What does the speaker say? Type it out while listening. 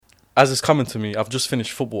as it's coming to me, I've just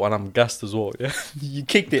finished football and I'm gassed as well. Yeah, You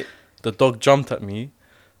kicked it. the dog jumped at me.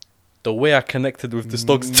 The way I connected with this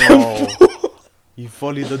dog's No. temple, You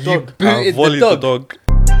volleyed the dog. I Booted the volleyed the dog.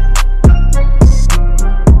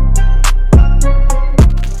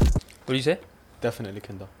 What do you say? Definitely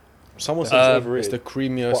Kinder. Someone says it's It's overrated. the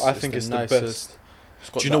creamiest. But I think it's the nicest. best. It's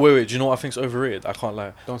got Do you know? that- Wait. Do you know what I think's overrated? I can't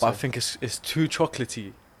lie. Don't But I say. think it's too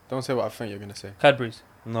chocolatey. Don't say what I think you're gonna say. Cadbury's.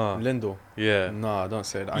 Nah. Lindo. Yeah. Nah, don't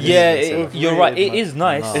say that. I Yeah, didn't say that. you're right. It is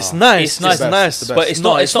nice. Nah. It's nice. It's nice. It's nice. The best. But it's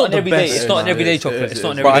No, not. It's not an the everyday. best. It's not an It everyday is, chocolate. it is, It's it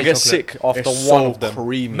not is. an But I everyday get chocolate. sick after It's one so of them.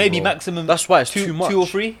 creamy, Maybe bro. maximum. That's why it's too much. 2 or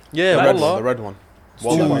 3. Yeah, The Like- red one. wallah. The red one. Ooh,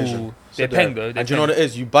 Wallah version. they're So peng though. And do you know what it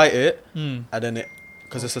is? You bite it, Mm. and then it,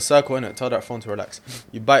 because it's a circle in it. Tell that phone to relax.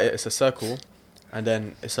 You bite it, it's a circle, and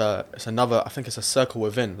then it's another. I think it's a circle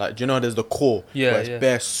within. Like, do you know there's the core? Yeah, where it's yeah.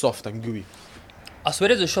 bare soft and gooey. I swear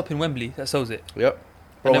there's a shop in Wembley that sells it. Yep.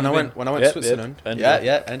 Bro, I've when I never went been. to Yep, Switzerland,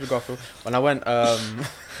 yep. Andrew Garfield. When I went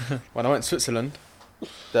when I went to Switzerland,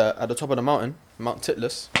 at the top of the mountain, Mount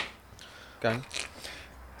Titlis, gang.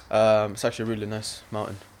 It's actually a really nice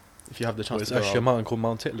mountain. If you have the chance It's to go actually a out. mountain called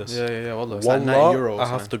Mount Titlis. Yeah. Wallah, it's like Wallah, €90. I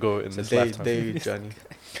have man. to go in It's this a lifetime. day journey.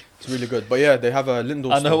 It's really good. But yeah, they have a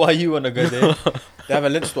Lindor I know store. why you want to go there. They have a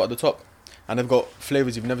Lind store at the top, and they've got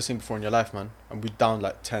flavors you've never seen before in your life, man. And we downed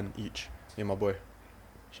like 10 each. Me and my boy.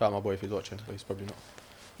 Shout out my boy if he's watching, but he's probably not.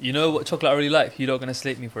 You know what chocolate I really like? You're not gonna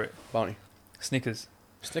slate me for it. Bounty. Snickers.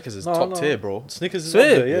 Snickers is No, top no. tier, bro. Snickers is Sweet. up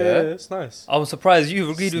there. Yeah, it's nice. I was surprised you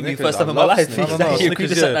agreed with me Snickers, first time I in my love life. Snickers. No, no, You agreed Snickers,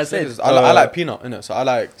 with something yeah. I said. Snickers, I like peanut in it, so I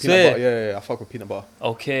like peanut Sweet. butter. Yeah. I fuck with peanut butter.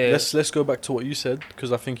 Okay. Let's go back to what you said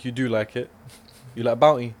because I think you do like it. You like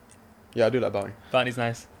Bounty. Yeah, I do like bounty. Bounty's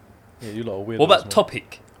nice. Yeah, you lot are weird. What about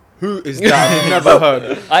Topic? Who is that? I've never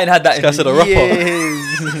heard. I ain't had that. This guy in said a rapper.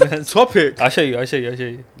 years. Topic. I'll show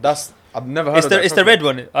you. That's I've never heard It's of the that. it's the chocolate.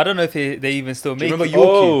 red one. I don't know if they even still Do you make remember it.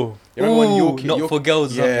 Yorkie? Oh, You remember when Ooh, Yorkie? not Yorkie- for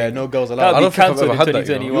girls. Yeah, something. no girls That allowed. would I be don't think I've cancelled ever in had that,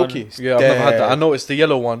 you know. 2021. Yorkie. yeah, I've never had that. I know it's the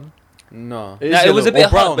yellow one. No. It is Nah, it was a yellow. bit Or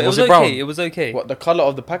brown. hard, but it was it okay. brown? It was okay. What, the color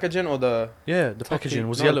of the packaging or the Yeah, the packaging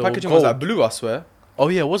was No, yellow. The packaging or gold. was like blue, I swear. Oh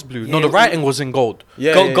yeah, it was blue. Yeah, No, it the was- writing was in gold.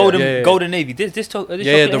 Yeah, Golden yeah. golden navy. This chocolate.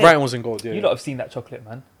 Yeah, the writing was in gold. Yeah. You lot have seen that chocolate,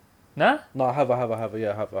 man. Nah. No, I have.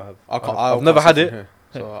 Yeah, I have. I can't. I've never had it. Here,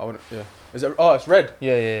 so I wouldn't. Yeah. Is it? Oh, it's red.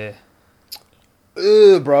 Yeah.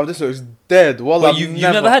 Ugh, bro, this looks dead. Wallah, But you've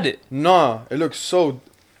never had it. Nah, it looks so.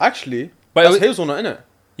 Actually, But that's it was, hazelnut, innit?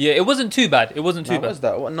 yeah, it wasn't too bad. It wasn't too Nah, bad. what's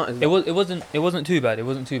that? What nut is that? It wasn't too bad. It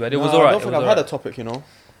wasn't too bad. It was Nah, alright. I don't think I've had a topic, you know.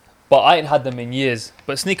 But I ain't had them in years.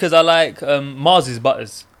 But Snickers, I like Mars's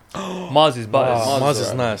butters. Mars's butters. Mars is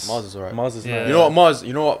alright. nice. Mars is alright. Mars is Yeah. nice. You know what Mars?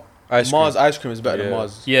 You know what? Ice cream. Mars ice cream is better than Yeah.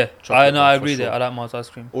 Mars Yeah, Chocolate, I for agree sure. there. I like Mars ice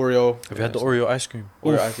cream. Oreo. Have you had the Oreo ice cream?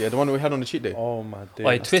 Oreo ice? Yeah, the one we had on the cheat day. Oh my days.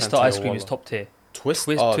 Wait, that's Twister 10 ice tier cream is wallah. top tier. Twist.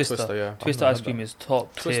 Twister. Yeah. Twister never ice had cream that. is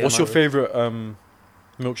top Twister. tier. What's your man. favorite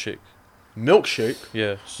milkshake? Milkshake.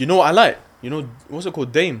 Yeah. You know what I like? You know what's it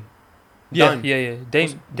called? Dame. Yeah, Dime. yeah. What's-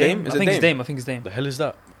 Dame. Dame? I Is it think it's Dame? Dame. I think it's Dame. The hell is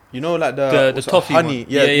that? You know, like The what's it, toffee honey. one.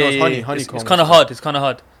 Yeah, no, it's honey. It's Honeycomb. kind of hard. It's kind of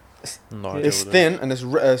hard. No, It's thin and it's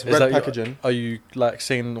red Is that your- packaging. Are you like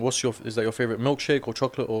saying is that your favorite milkshake or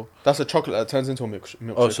chocolate or? That's a chocolate that turns into a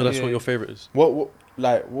milkshake. Oh, so that's Yeah, what yeah. your favorite is. What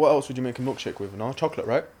else would you make a milkshake with? No, chocolate,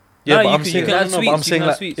 right? Yeah, Nah, but you I'm can- you saying can add no, but sweets, I'm you saying can add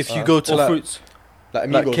like sweets. if you go to Or like fruits. Like like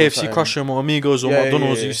Amigos or KFC something. Crush 'em or Amigos or Yeah, yeah,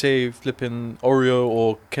 McDonald's, yeah. you say flipping Oreo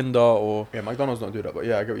or Kinder or Yeah, McDonald's don't do that, but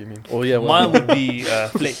yeah, I get what you mean. yeah. Mine would be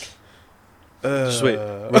Flake. Just wait,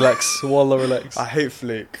 relax, wallah, relax. I hate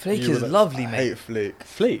Flake. Flake You is relax. lovely, I mate. hate Flake.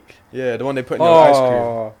 Flake. Yeah, the one they put in your ice cream.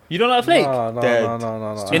 Oh, You don't like Flake? no, Dead.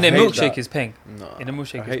 no. In I a hate milkshake that. is peng. No. In a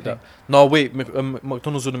milkshake I is hate peng. that. No, wait,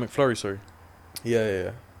 McDonald's with the McFlurry. Sorry,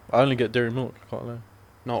 Yeah. I only get dairy milk. Can't lie.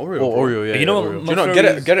 No, Oreo. Or bro. Oreo, yeah. You know yeah, what Oreo. Do you not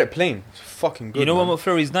McFlurry's- get it plain? It's fucking good. You know man. what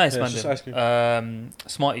McFlurry's nice, Yeah, man? it's just ice cream.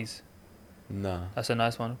 Smarties. Nah, That's a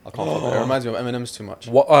nice one. I can't. fuck with it. It reminds me of M&M's too much.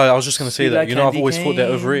 What? I was just gonna say Sweet that. like You know, I've candy always thought they're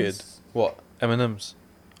canes. overrated. What? M&Ms.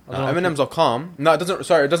 I don't Nah, know. M&M's are calm. No, it doesn't.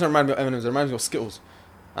 Sorry, it doesn't remind me of M&Ms. It reminds me of Skittles.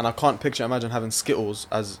 And I can't imagine having Skittles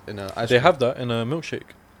as in a ice They cream. have that in a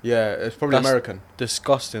milkshake. Yeah, it's probably That's- American.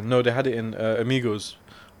 Disgusting. No, they had it in Amigos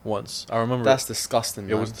once. I remember. That's disgusting. It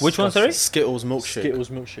Man. was Which one, sorry? Skittles milkshake. Skittles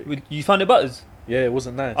milkshake. You found it butters? Yeah, it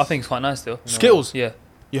wasn't nice. I think it's quite nice still. Skittles. Yeah.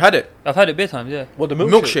 You had it. I've had it beer times, yeah. What the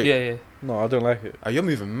Milkshake? Yeah. No, I don't like it. Oh, you're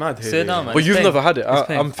moving mad here. Sit down, man. But It's you've plain. never had it. It's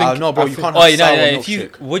plain. I'm thinking. no, bro, I you think- can't Oh, have no, sour if you,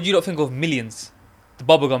 milkshake. what do you not think of Millions? The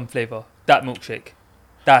bubblegum flavour. That milkshake.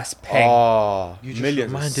 That's peng. Oh, You just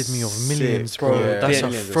Millions reminded is me of sick, Millions, bro. Yeah, That's a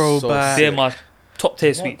Millions is so throwback. They're sick. my top tier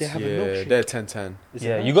What? sweets. They have a Yeah, milkshake. they're 10-10. Is it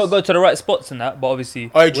Yeah, nice? you got to go to the right spots and that, but obviously.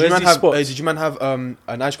 Oh, did you Where's man these have? spots? Did you man have an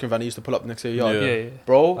ice cream van that used to pull up next to your yard? Yeah. Yeah.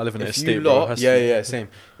 Bro, I live in an if estate, you bro, it lot, has to yeah, be. yeah, same.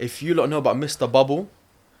 If you lot know about Mr. Bubble,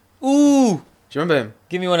 Ooh, Do you remember him?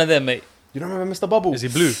 give me one of them, mate. You don't remember Mr. Bubble? Is he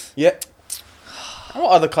blue? Yeah.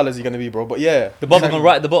 What other colours he gonna be, bro? But yeah, The bubble Exactly. gum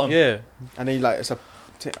right at the bottom. Yeah. And then like it's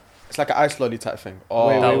like an ice lolly type thing. Oh,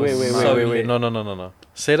 That was so lit. No.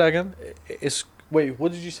 Say that again. It's wait.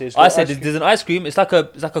 What did you say? It's I got said ice cream? there's an ice cream. It's like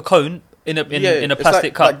a cone in a it's plastic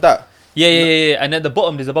like, cup. like that. Yeah. And at the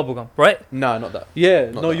bottom there's a bubble gum, right? No, not that.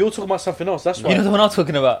 Yeah. Not No, that. you're talking about something else. That's No. why. You know the one I'm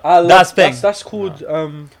talking about. I love- That's bang. That's called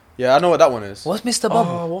Yeah, I know what that one is. What's Mr.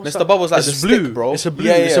 Bubble? Oh, what's Mr. that? Bubble's like It's the blue. stick, bro. It's a blue.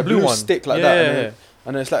 Yeah, It's a blue blue one. stick like Yeah, that. yeah,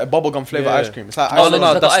 And then it's like a bubblegum flavour Yeah. ice cream. It's like Oh, ice no, cream. no,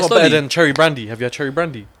 no, the that's ice not lolly. better than cherry brandy. Have you had cherry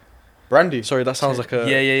brandy? brandy. Sorry, that sounds like a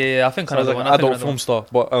Yeah. I think I know sounds the like one. an I think I know adult the one. film star.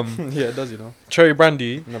 But Yeah, it does, you know. cherry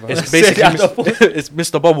brandy Never is heard. basically Adult it's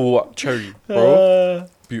Mr. Bubble cherry, bro.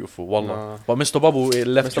 Beautiful, wallah. Nah. But Mr. Bubble, it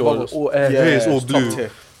left Mr. your Bubbles. all air. Yeah, it's all it's top blue.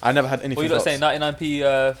 tier. I never had anything What you not else. saying?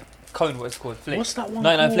 99p cone. What it's called? Flake. What's that one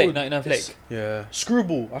 99 flake. called? 99 flake. Yeah.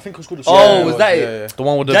 Screwball. I think it was called a Oh, Screwball. was that it? Yeah. The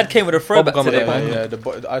one with the Dad came with a throwback bubblegum to at the that.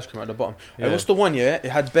 bottom. Yeah, the ice cream at the bottom. Yeah. Hey, what's the one? Yeah, it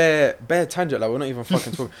had bare tangent. Like we're not even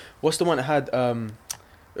fucking talking. What's the one that had?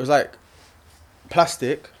 It was like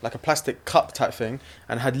plastic, like a plastic cup type thing,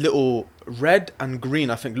 and had little red and green.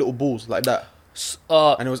 I think little balls like that,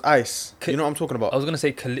 and it was ice. Ca- You know what I'm talking about? I was gonna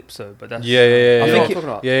say Calypso, but that's Yeah, I You know think what I'm it- talking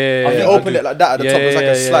about? yeah. I You think opened it like that at the Yeah, top. It was like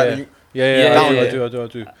yeah, a slide. yeah. and you- Yeah, Yeah. I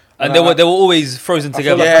do. and they were always frozen I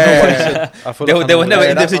feel together. like I know what you Yeah. said. I feel They like were- I they know were what never you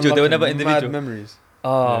said. that's individual, they were unlocking never individual. Mad memories. Oh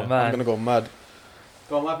Yeah. I'm man, gonna go mad.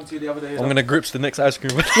 Go on, what happened to you the other day? I'm gonna grips the next ice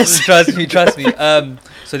cream. trust me.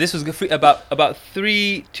 So this was about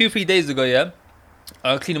 3 days ago. Yeah,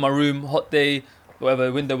 I was cleaning my room, hot day,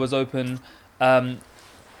 whatever. Window was open.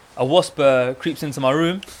 A wasp creeps into my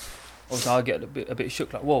room. Obviously, I get a bit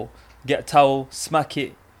shook. Like, whoa! Get a towel, smack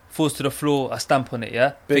it, falls to the floor. I stamp on it.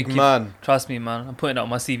 Yeah, Big Thinking, man. Trust me, man. I'm putting it on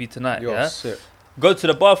my CV tonight. You're yeah. sick. Go to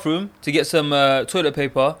the bathroom to get some toilet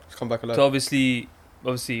paper. Just come back alive. To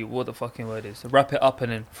obviously, what the fucking word is, to wrap it up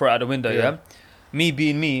and then throw it out the window, yeah? Yeah. Me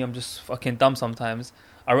being me, I'm just fucking dumb sometimes.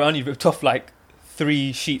 I only ripped off like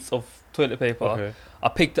 3 sheets of toilet paper. Okay. I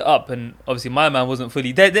picked it up and obviously my man wasn't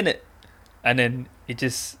fully dead, innit? And then it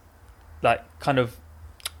just like kind of...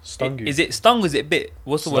 Stung you. Is it stung or is it bit?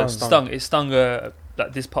 What's the word? Stung. Stung. It stung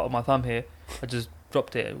like this part of my thumb here. I just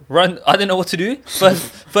dropped it. Run. I didn't know what to do.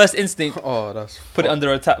 First instinct, Oh, that's put it fuck.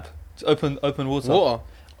 under a tap. Just open water. Water.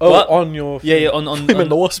 Oh, But- on your. Yeah, on I mean, the on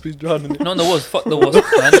wasp is drowning. not on the walls. Fuck the walls,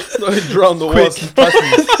 man. Drown the Quick.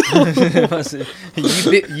 wasp.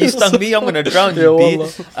 you stung me, I'm gonna drown Yeah, you, B.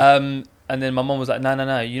 wallah. And then my mum was like,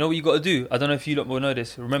 nah. You know what you gotta do? I don't know if you lot will know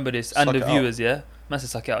this. Remember this, and Suck the it out. viewers, yeah. Man said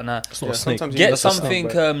suck it out now. It's not Yeah, a snake. sometimes you- Get that's a something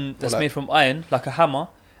snake, that's Or like- made from iron, like a hammer,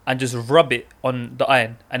 and just rub it on the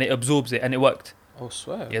iron, and it absorbs it, and it worked. Oh,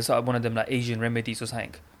 swear. Yeah, it's like one of them like Asian remedies or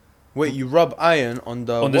something Wait, you rub iron on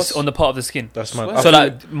the on the part of the skin. That's Swear. mad. So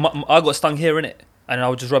like, I got stung here in it, and I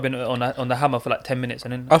was just rubbing it on the hammer for like 10 minutes,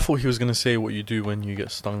 and then I thought he was gonna say what you do when you get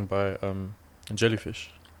stung by a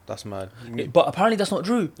jellyfish. That's mad. but apparently that's not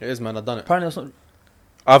true. It is, man. I've done it. Apparently that's not.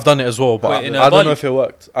 I've done it as well, but Wait, in a I don't body? know if it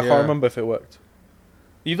worked. I Yeah. can't remember if it worked.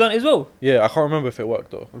 You've done it as well. Yeah, I can't remember if it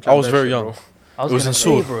worked though. I'm I trying was that very shit, young. bro. I It was gonna in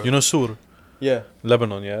say, Sur. bro. You know Sur, Yeah.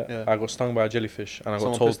 Lebanon. Yeah? Yeah. I got stung by a jellyfish, and I got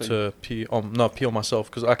Someone told pissed to pee on myself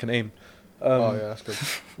because I can aim. Oh, yeah, that's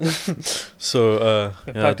good. So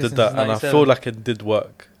Been yeah, I practicing did that, since and I 97. feel like it did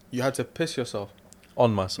work You had to piss yourself.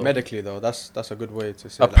 on myself. Medically, though. That's a good way to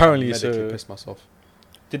say Apparently that. Medically so. pissed myself.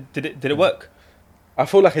 Did it work? I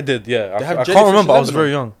feel like it did. Yeah, They have I jellyfish can't remember. in I was Lebanon?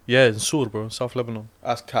 very young. Yeah, in Sur, bro, South Lebanon.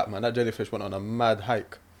 That's cat, man. That jellyfish went on a mad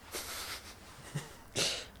hike.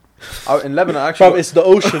 In Lebanon, actually. Fam, it's the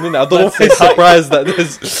ocean, innit? I don't know Man why I'm said surprised that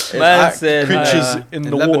there's Man said creatures in in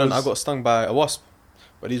the Lebanon, waters. I got stung by a wasp.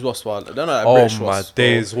 But these wasps are, they're not like Oh British my wasps,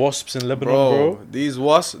 days, wasps in Lebanon, bro. bro. These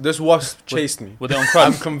wasps, this wasp chased me. Were they on I'm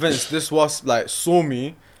crabs? convinced this wasp like saw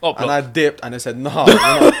me Oh, and I dipped and it said, nah, you're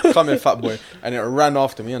not coming, fat boy. And it ran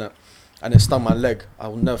after me, innit? And it stung my leg. I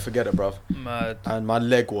will never forget it, bruv. Mad. And my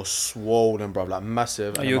leg was swollen, bruv, like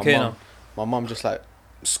massive. Are And you then okay my now? My mum just like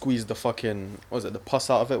squeezed the fucking, what was it, the pus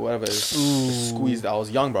out of it, whatever it is. Ooh. Just squeezed it. I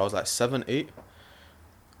was young, bro. I was like 7, 8.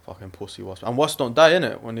 Fucking pussy wasp. And wasps don't die,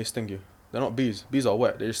 innit, when they sting you. They're not bees. Bees are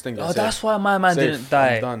wet. They just sting you. Oh, Safe. that's why my man Safe. didn't I'm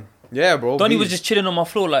die. done. Yeah, bro. Donnie was bees. just chilling on my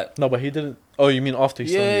floor, like, No, but he didn't. Oh, you mean after he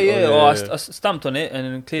stung yeah, you? yeah. Oh, Or I stamped on it, and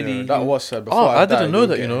then clearly Yeah, that was said before. Oh, I died, didn't know you'll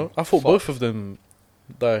that. get You know, it. I thought Fuck. both of them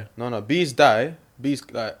die. No, bees die. Bees,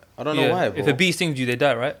 like, I don't know why, bro. If a bee stings you, they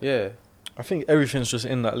die, right? Yeah. I think everything's just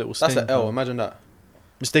in that little sting. That's an L. man. Imagine that.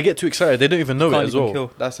 Just they get too excited. They don't even know Can't it as even well.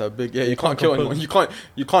 kill. That's a big. Yeah, you You can't can't kill compose. anyone.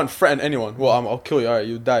 You can't threaten anyone. Well, I'll kill you. Alright,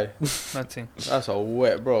 you die. Nothing. That's a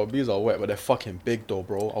wet, bro. Bees are wet, but they're fucking big though,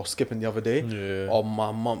 bro. I was skipping the other day. Yeah. Oh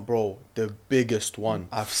my mum, bro, the biggest one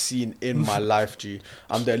I've seen in my life, G.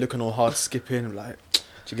 I'm there looking all hard, skipping, like, do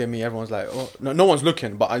you get me? Everyone's like, oh, no one's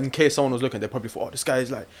looking, but in case someone was looking, they probably thought, oh, this guy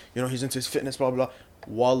is like, he's into his fitness, blah, blah, blah.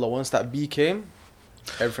 Wallah, once that bee came,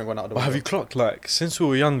 everything went out the But have window. you clocked, like, since we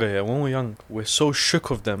were younger, yeah, when we were young, we're so shook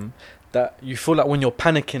of them that you feel like when you're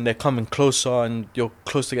panicking, they're coming closer and you're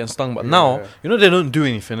close to getting stung. But now, Yeah. they don't do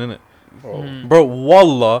anything, innit? Bro. Mm. Bro,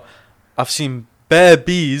 wallah, I've seen bare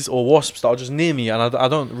bees or wasps that are just near me and I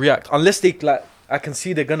don't react. Unless they, like, I can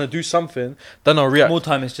see they're going to do something, then I'll react. More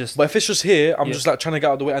time is just. But if it's just here, I'm Yeah. just, like, trying to get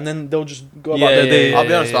out of the way and then they'll just go about Yeah, their yeah, day. yeah. I'll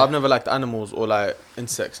be honest, I've never liked animals or like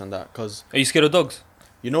insects and that, because Are you scared of dogs?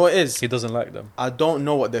 you know what it is? He doesn't like them. I don't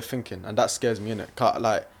know what they're thinking, and that scares me, innit?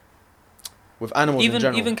 Like, with animals in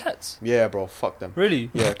general. Even cats. Yeah, bro, fuck them.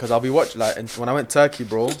 Really? Yeah, because I'll be watching, like, and when I went Turkey,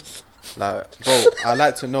 bro, like, bro, I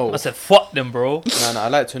like to know. I said, fuck them, bro. No, I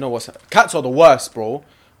like to know what's. Cats are the worst, bro.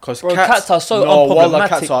 Because Bro, cats are so wallah, unproblematic,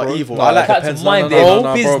 cats are bro. evil. No, I like cats depends. mind No, their no, own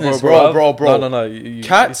no, business, bro. No, you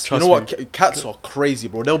cats. You trust know me. what? Cats are crazy,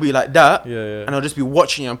 bro. They'll be like that, Yeah, yeah. and they'll just be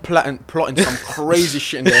watching you and plotting some crazy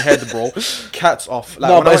shit in their head, bro. Cats off. Like,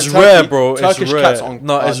 No, when but I it's went Turkey, rare, bro. It's Turkish rare. cats on.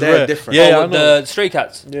 No, it's they're rare. different. Yeah, Oh, I with know. the stray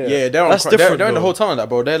cats. Yeah, they're on. That's They're different, in the though. hotel and that,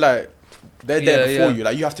 bro. They're like. They're there Yeah, before yeah. you.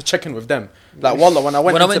 Like, you have to check in with them. Like, wallah, when I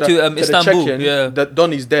went When I into went the, to, the Istanbul, check-in, yeah. the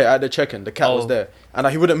Donny's there at the check-in. The cat was Oh. there, and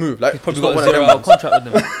he wouldn't move. Like, Probably it's not got one a of them 0-hour ones. contract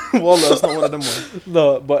with them. Wallah, it's not one of them ones.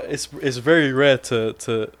 No, but it's very rare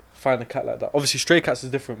to find a cat like that. Obviously, stray cats is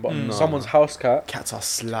different, but Mm. someone's house cat. Cats are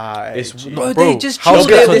sly. It's G. Bro, bro, they just house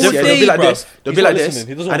chill cats there are all different. they'll be like day, this. They'll He's be not like this, listening.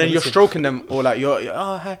 He doesn't and then wanna you're listen. stroking them, or like you're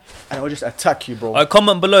oh hi, and they'll just attack you, bro.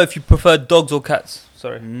 Comment below if you prefer dogs or cats.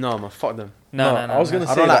 Sorry. No, man, fuck them. No, I was gonna I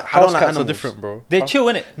say don't that like- I don't house like cats are animals. different, bro. They're chill,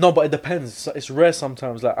 innit? No, but it depends. It's rare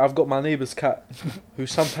sometimes. Like I've got my neighbor's cat, who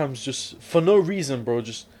sometimes just for no reason, bro,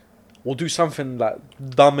 just will do something like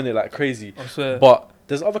dumb in it, like crazy. I swear. But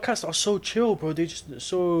there's other cats that are so chill, bro. They just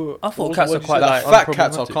so. I thought what- cats what are do you quite say? like Fat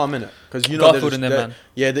cats are unproblematic. calm in it, because Garfield and them, man.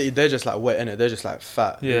 Yeah, they're just like wet in it. They're just like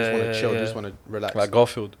fat. They just Yeah, want to yeah, chill. They yeah. just want to relax. Like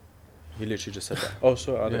Garfield. He literally just said that. Oh,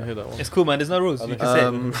 sorry, I didn't Yeah. hear that one. It's cool, man. There's no rules. You can say it.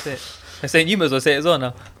 Um, You can say it. They're saying you might as well say it as well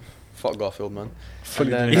now. Fuck Garfield, man.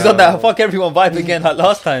 Fully And then, doing He's it. on that fuck everyone vibe again like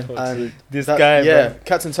last time. And This that- guy, yeah, bro.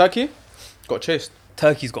 cats in Turkey got chased.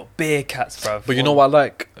 Turkey's got big cats, bro. But you know what I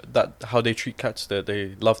like? That how they treat cats there.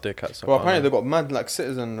 They love their cats. Well, apparently they've got mad like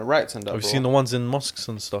citizen rights and that. Have you bro. seen the ones in mosques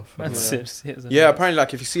and stuff? Man, Yeah. citizens. Yeah, apparently,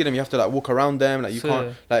 like if you see them, you have to like walk around them. Like you So-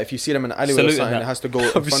 can't, like if you see them in an alleyway Salute or and something, that. it has to go in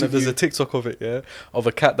Have you front seen, of there's you. a TikTok of it, yeah, of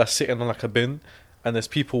a cat that's sitting on like a bin, and there's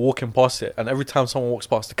people walking past it, and every time someone walks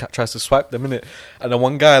past, the cat tries to swipe them in it, and then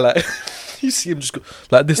one guy like, you see him just go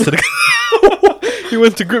like this to the cat. He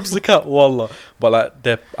went to grips the cat, wallah. But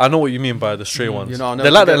like, I know what you mean by the stray Mm. ones. You know, I'll never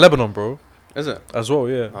they're like that in forget- Lebanon, bro, Is it? as well,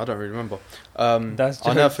 yeah. I don't really remember. That's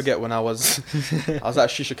I'll never jokes. forget when I was at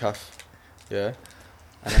Shisha Caf, yeah,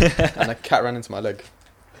 and a cat ran into my leg.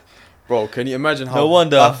 Bro, can you imagine how No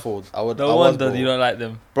wonder. baffled I would? I No was, wonder bro. you don't like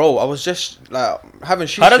them. Bro, I was just like having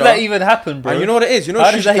shisha. How does that even happen, bro? And you know what it is? You know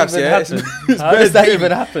How does Shisha that Cafs, even yeah? happen? It's How does that bare even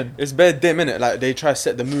dim. happen? It's bare dim, innit? Like they try to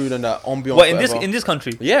set the mood and the ambiance. What in whatever. this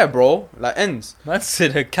country? Yeah, bro. Like ends. Man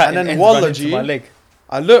said a cat And and then then ran Wallah, into G. my leg.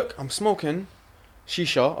 I look, I'm smoking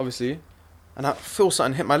shisha, obviously, and I feel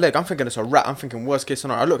something hit my leg. I'm thinking it's a rat. I'm thinking worst case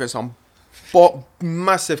scenario. I look at some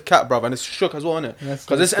massive cat, bruv, and it's shook as well, innit? That's Because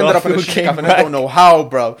the this ended up in a Garfield shisha came caf and back. they don't know how,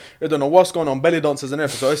 bruv. They don't know what's going on. Belly dancers and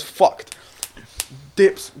everything, so it's fucked.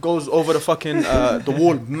 Dips, goes over the fucking, the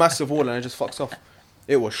wall, massive wall, and it just fucks off.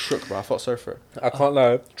 It was shook, bro. I felt sorry for it. I can't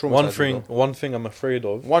lie. Traumatizing, One thing I'm afraid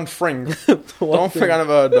of. One thing. Don't think I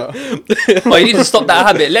never heard that. Oh, you need to stop that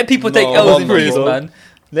habit. Let people take No, L's in one peace, breed, man.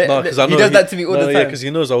 No, because I know he does that to me all the Yeah, time. because he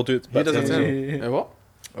knows I'll do it. He back does to it him. to him. Eh,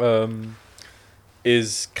 what?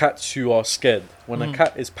 Is cats who are scared. When a Mm.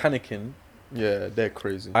 cat is panicking, Yeah, they're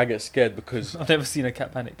crazy. I get scared because, I've never seen a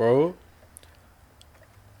cat panic. bro,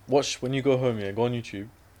 watch when you go home, yeah, go on YouTube,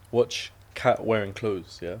 watch cat wearing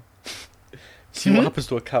clothes, yeah. See what happens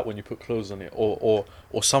to a cat when you put clothes on it, or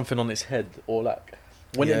something on its head, or like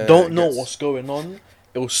when Yeah, it don't it know gets- what's going on,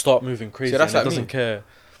 it will start moving crazy. that's and like it doesn't me. care.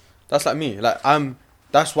 That's like me. Like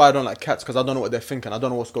that's why I don't like cats, because I don't know what they're thinking. I don't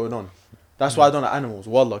know what's going on. That's why I don't like animals,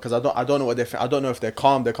 wallah, because I don't know what they're thinking. I don't know if they're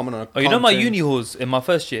calm. They're coming on a. Oh, you know calm my train. uni halls in my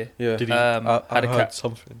first year? Yeah. Did he? I I had a heard cat.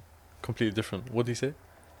 something completely different. What did he say?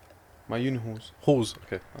 My uni halls. Halls.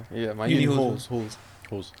 Okay. Yeah, my Uni uni halls. halls.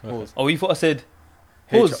 Halls. Halls. Oh, you thought I said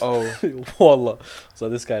Halls. H-O. Wallah. So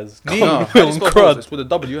this guy's Me? No, coming it's on got crud. halls. It's with a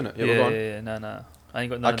W in it. Yeah, yeah, go on. yeah, no. I ain't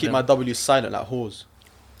got I none keep of my them. W silent like halls.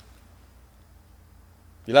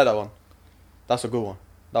 You like that one? That's a good one.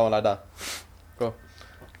 That one like that. Go.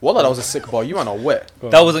 Wallah, that was a sick bar. You man are wet. Go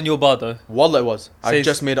on. That wasn't your bar though. Wallah, it was. I Says-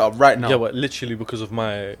 just made it up right now. Yeah, but literally because of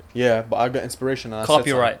my. Yeah, but I got inspiration and I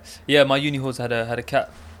Copyright. Yeah, my uni horse had a cat.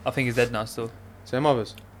 I think he's dead now still. Same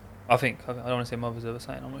others. I think. I don't want to say mother's ever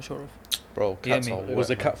something. I'm not sure of. Bro, Yeah, cats me. are It was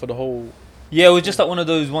a wet, cat for the whole. Yeah, it was just like one of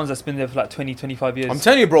those ones that's been there for like 20, 25 years. man. I'm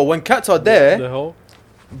telling you, bro, when cats are there, The whole.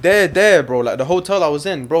 they're there, bro. Like the hotel I was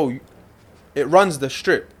in, bro, it runs the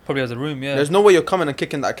strip. Probably has a room, yeah. There's no way you're coming and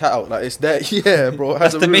kicking that cat out. Like it's there. Yeah, bro. It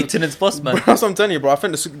has That's a the room. maintenance boss, man. Bro, that's what I'm telling you, bro. I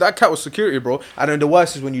think that cat was security, bro. And then the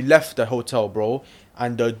worst is when you left the hotel, bro,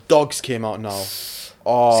 and the dogs came out now.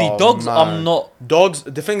 Oh, See, dogs, man. I'm not. Dogs.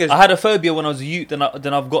 The thing is, I had a phobia when I was a youth, then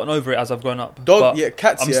I've gotten over it as I've grown up. dog. But Yeah,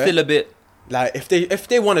 cats. I'm yeah, still a bit. like if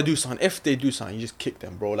they want to do something, you just kick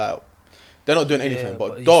them, bro. Like they're not doing anything. Yeah,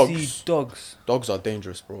 But you dogs, see dogs. dogs are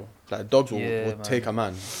dangerous, bro. Like dogs will Yeah, man. take a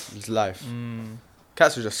man's life. Mm.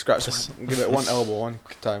 Cats will just scratch, give it one elbow, one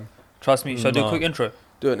time. Trust me. Should I do a Nah. quick intro?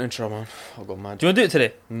 Do an intro, man. I'll go mad. Do you want to do it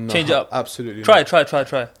today? No, Change it up. Absolutely. Try, not.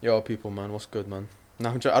 try. Yo, people, man. What's good, man? No,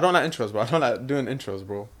 I don't like intros, bro. I don't like doing intros,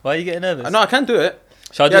 bro. Why are you getting nervous? No, I can do it.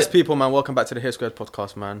 Shall I do Yes, it? people, man. Welcome back to the Here Squared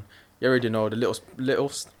podcast, man. You already know the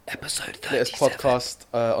littlest Episode 37. podcast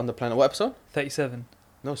on the planet. What episode? 37.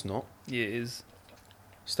 No, it's not. Yeah, it is.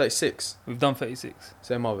 It's 36. We've done 36.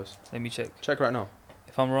 Same others. Let me check. Check right now.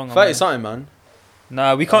 If I'm wrong, 30 something, man.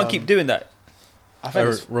 Nah, we can't keep doing that. I think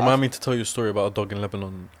it's, Remind me to tell you a story about a dog in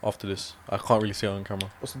Lebanon after this. I can't really say it on camera.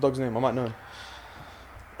 What's the dog's name? I might know.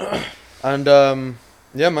 And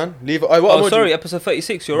yeah, man. Leave it. What Oh, emoji? sorry, episode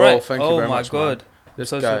 36. You're Bro, right. thank you oh very my much, man. god. This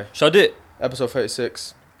So guy. sorry. Shall I do it? Episode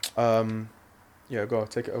 36. Yeah, go.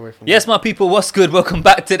 Take it away from Yes, my people, what's good? Welcome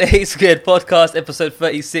back to the Hate Squared podcast, episode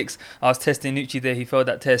 36. I was testing Nucci there, he failed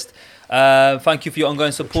that test. Thank you for your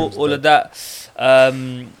ongoing support, all of that.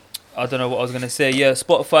 I don't know what I was going to say. Yeah,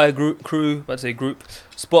 Spotify crew,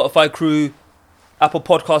 Spotify crew, Apple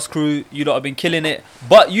Podcast crew, you lot have been killing it.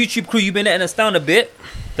 But YouTube crew, you've been letting us down a bit.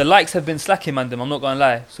 The likes have been slacking, man, I'm not going to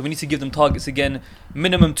lie. So we need to give them targets again.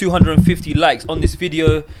 Minimum 250 likes on this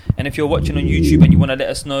video. And if you're watching on YouTube and you want to let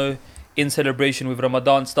us know, in celebration with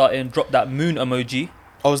Ramadan starting, drop that moon emoji.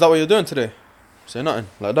 Oh, is that what you're doing today? Say nothing.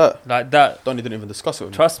 Like that. Like that. Don't even discuss it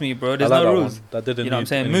with me. Trust me, bro. There's I like no that rules. one. That didn't You know what I'm need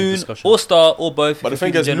saying? any Moon discussion. or star or both. But the if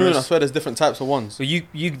you're thing is, feeling moon, I generous. swear there's different types of ones. So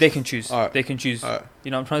they can choose. Alright. They can choose. Alright.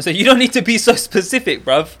 You know what I'm trying to say? You don't need to be so specific,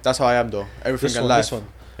 bruv. That's how I am, though. Everything This in one, life. this one.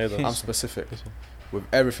 Hey, I'm that's specific. this one. With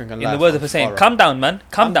everything in In life. the words I'm of a saying, thorough. calm down, man.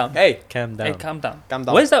 Calm down. Hey, Calm down. Hey, calm down. calm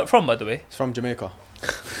down. Where's that from, by the way? It's from Jamaica.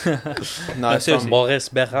 No, it's seriously. from Boris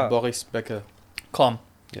Berra. Boris Becker. Calm.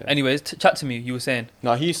 Yeah. Anyways, chat to me. You were saying.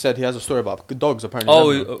 No, he said he has a story about dogs, apparently. Oh,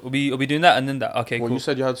 Lebanon. are we doing that and then that? Okay, Well, cool. you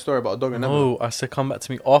said you had a story about a dog in Lebanon. No, I said come back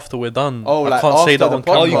to me after we're done. Oh, I like can't say after that the on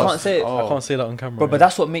camera. Oh, you podcast. can't say it. Oh. I can't say that on camera. Bro, but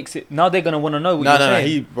that's what makes it. Now they're gonna want to know what No, you're no,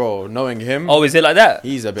 saying. bro, knowing him, Oh, is it like that?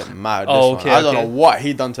 he's a bit mad. Oh, this okay, one. I don't okay. know what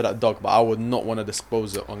he done to that dog, but I would not want to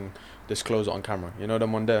disclose it on camera. You know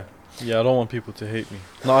them one there. Yeah, I don't want people to hate me.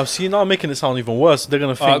 No, I've seen. Now I'm making it sound even worse. They're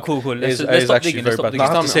gonna think. Alright, cool. Let's It's stop actually digging. very Let's stop bad. digging. No, I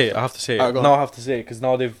have Tell to me. say it. I have to say Alright, it. go Now on. I have to say it because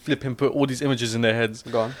now they've flipping put all these images in their heads.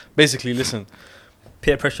 Go on. Basically, listen.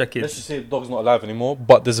 Peer pressure, Let's kids. just say the dog's not alive anymore,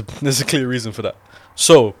 but there's a clear reason for that.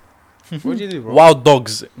 So What did you do, bro? wild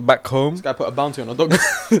dogs back home, This guy put a bounty on a dog.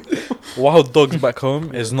 wild dogs back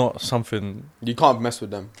home is not something. You can't mess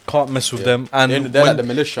with them. Can't mess with Yeah. them. And They're like when- the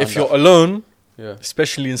militia. if and you're that. alone, Yeah.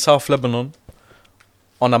 especially in South Lebanon,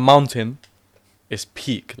 on a mountain, it's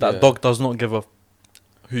peak. That Yeah. dog does not give a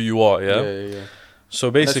who you are. Yeah. Yeah. So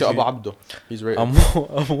Unless you're basically, Abu Abdo. He's rated.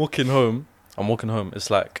 I'm walking home.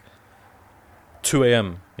 It's like 2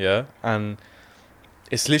 a.m. Yeah, and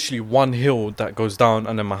it's literally one hill that goes down,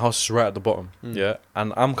 and then my house is right at the bottom. Mm. Yeah,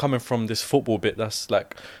 and I'm coming from this football bit that's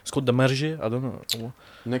like it's called the Marji. I don't know.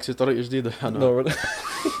 Next is طريق جديدة. I know. No, really.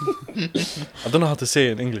 I don't know how to say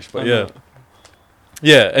it in English, but I yeah, know.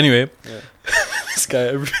 yeah. Anyway, Yeah. this guy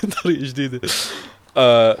every طريق جديدة.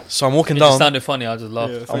 So I'm walking It just down. sounded funny. I just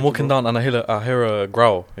laughed. Yeah. I'm Thank walking you, bro. down, and I hear a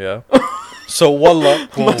growl. Yeah. So wallah,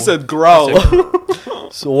 I said growl.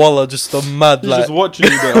 so wallah, just a mad He's like just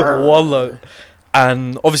watching you there. wallah.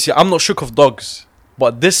 And obviously, I'm not shook of dogs,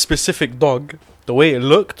 but this specific dog, the way it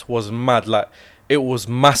looked was mad. Like it was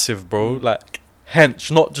massive, bro. Like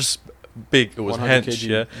hench, not just big. It was 100 hench, kg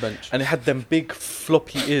yeah. bench. And it had them big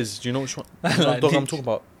floppy ears. Do you know which one? You know Like dog I'm this. talking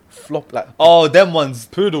about? Flop like Oh, them ones.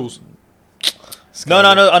 Poodles. No.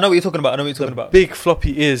 I know what you're talking about. I know what you're talking about. big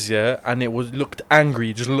floppy ears, yeah. And it was looked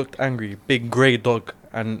angry. Just looked angry. Big grey dog,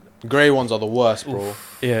 and Grey ones are the worst, bro.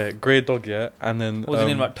 yeah, grey dog, yeah. And then What was his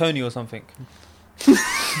name, like Tony or something?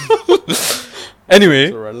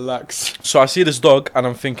 anyway. So relax. So I see this dog and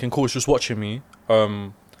I'm thinking, cool, it's just watching me.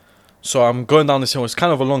 So I'm going down this hill. It's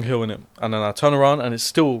kind of a long hill, innit? And then I turn around and it's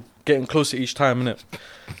still getting closer each time, innit?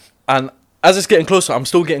 And as it's getting closer, I'm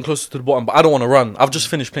still getting closer to the bottom, but I don't want to run. I've just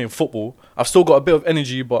finished playing football. I've still got a bit of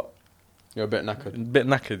energy, but You're a bit knackered. a bit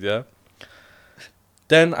knackered, yeah?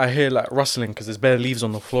 Then I hear like rustling because there's bare leaves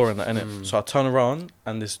on the floor and that, innit? So I turn around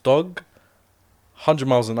and this dog, 100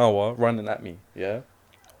 miles an hour, running at me, yeah?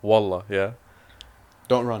 Wallah, yeah?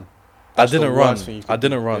 Don't run. I That's the didn't run. worst thing you could I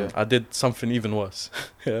didn't do, run. yeah. I did something even worse,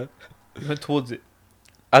 yeah? You went towards it.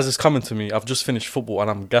 As it's coming to me, I've just finished football and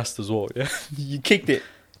I'm gassed as well, yeah? You kicked it.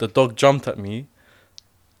 The dog jumped at me.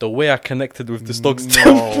 The way I connected with this dog's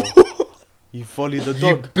temple, You volleyed the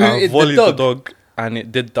dog. I booted the volleyed dog. the dog, and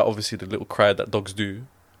it did that. Obviously, the little cry that dogs do,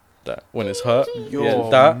 that when it's hurt. You're Yeah,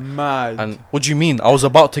 that. mad. And what do you mean? I was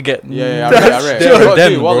about to get yeah, I read. There You gotta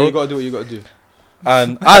then, do what bro. you gotta do. What you gotta do.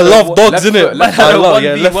 And I love dogs, Left innit? foot, left I foot. love,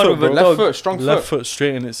 yeah, 1v1 left foot, with a bro. Left foot, strong Left foot. foot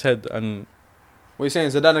straight in its head, and What are you saying?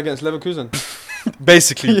 Zidane against Leverkusen?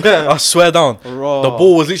 basically, Yeah. I swear down, Raw. the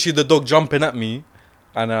ball was literally the dog jumping at me,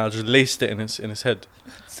 and I just laced it in its head.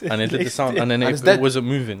 And it did the sound, and then And it, it's dead. wasn't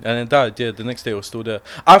moving, and it died. Yeah, the next day it was still there.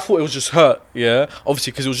 I thought it was just hurt. Yeah,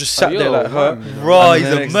 obviously because it was just sat there like hurt. Raw, And he's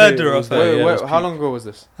the a next day it murderer. was fam. there. Wait, yeah, wait, that's how peak. long ago was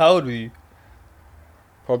this? How old were you?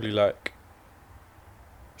 Probably like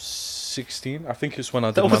 16. I think it's when I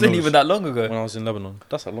did That my wasn't nose, even that long ago. when I was in Lebanon.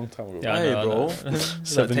 That's a long time ago. Yeah, I Hey, know, I bro. know. Like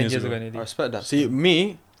 7 10 years years ago. ago I nearly. respect that. See,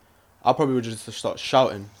 me, I probably would just start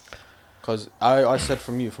shouting. Because I said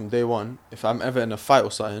from day one, if I'm ever in a fight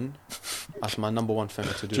or something, that's my number one thing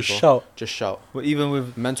to do, Just bro. shout. Just shout. But even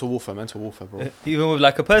with Mental warfare, bro. even with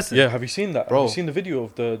like a person. Yeah, have you seen that? Bro. Have you seen the video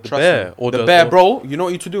of the Trust bear me. or the bear, bro? You know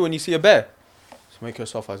what you to do when you see a bear? Just make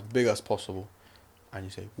yourself as big as possible. And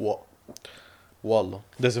you say, what? Wallah.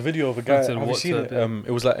 There's a video of a guy. That's a Have you seen WhatsApp, it? yeah.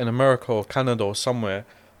 It was like in America or Canada or somewhere,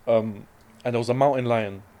 and there was a mountain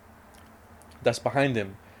lion that's behind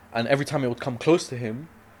him, and every time it would come close to him,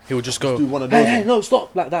 he would just go, do one of "Hey, those. hey, no,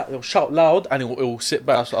 stop!" like that. He'll shout loud, and it'll sit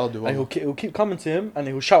back, That's what I'll do. and he'll keep coming to him, and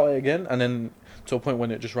he'll shout it again, and then to a point when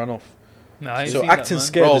it just ran off. Nah, I ain't So seen that, acting man.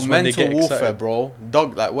 scared Bro, is when they mental get warfare, excited. bro.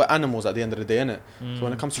 Dog, like, we're animals at the end of the day, innit? So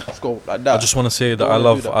when it comes to just go like that. I just want to say that Don't I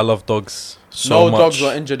wanna do that. love dogs so no much. dogs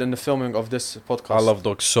were injured in the filming of this podcast. I love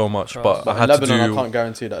dogs so much, Trust. but But I in had Lebanon, to I do. can't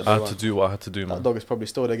guarantee that. I they had to weren't. do what I had to do, That man. dog is probably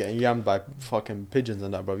still there getting yammed by fucking pigeons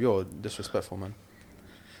and that, bro. You're disrespectful, man.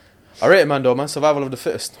 I rate it, man, though, man. Survival of the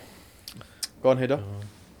fittest. Go on, Hida.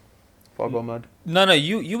 Before I go mad. No,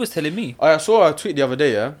 you was telling me. I saw a tweet the other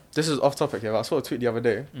day, yeah? This is off topic here, but I saw a tweet the other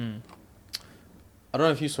day. I don't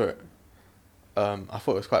know if you saw it. I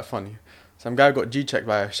thought it was quite funny. Some guy got G-checked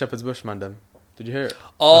by a Shepherd's Bush man, then. Did you hear it?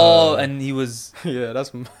 Oh, and he was. Yeah, that's...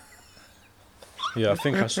 Yeah, I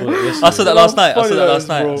think I saw that yesterday. I saw that last night. I Funny saw that that last is,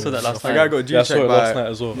 night. I bro. saw that last A night. guy got Yeah, I saw G-checked it by... last night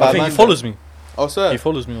as well. by I think he man follows me. Oh, sir. He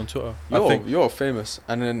follows me on Twitter. I think You're famous.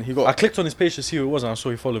 And then he got... I clicked on his page to see who it was, and I saw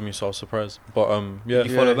he followed me, so I was surprised. But yeah,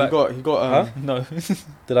 You follow back? He got Huh? No.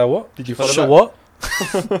 did I what? Did you follow Sure, back?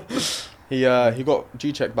 what? he got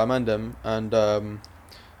G-checked by Mandem, and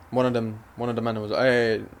one of the men was like,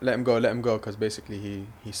 hey, let him go, because basically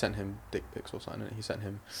he sent him dick pics or something. He sent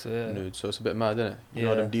him So, yeah. nudes, so it's a bit mad, isn't it? You know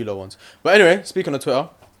Yeah. them dealer ones. But anyway, speaking of Twitter,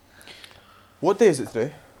 what day is it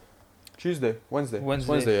today? Tuesday, Wednesday,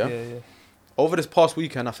 Wednesday. yeah. Over this past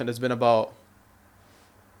weekend, I think there's been about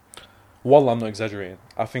Well, I'm not exaggerating.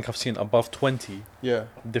 I think I've seen above 20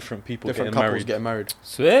 different people different getting couples married. getting married.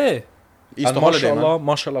 Swear. Easter And holiday, mashallah, man.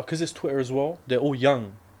 mashallah, because it's Twitter as well. They're all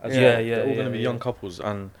young. As Yeah, well. yeah, They're all yeah, gonna be yeah. young couples,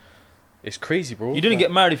 and it's crazy, bro. You didn't Like,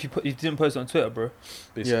 get married if you didn't post it on Twitter, bro.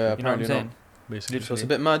 basically, Yeah, You know what I'm apparently saying? not. basically. So it's a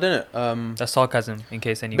bit mad, isn't it? That's sarcasm, in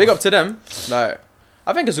case anyone. Big up to them. Like,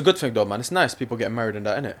 I think it's a good thing, though, man. It's nice people getting married and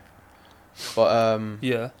that, innit? But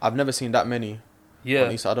Yeah, I've never seen that many. yeah,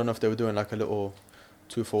 On Easter. I don't know if they were doing like a little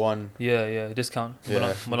 2-for-1, yeah. Discount.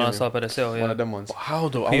 Yeah, When I saw by the sale, one yeah. of them ones. But how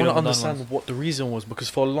though? I Pre- want to Ramadan understand ones. what the reason was, because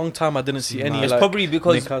for a long time I didn't see any. Nah. It's like, probably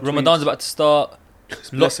because Nikah Ramadan's tweets. about to start.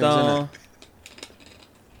 blessings, Lockdown.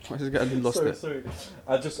 Why is this guy lost it? Sorry.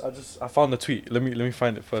 I found the tweet. Let me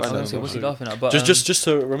find it first. Find I it. was gonna say, what's he Just laughing at? But just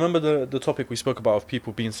to remember the topic we spoke about of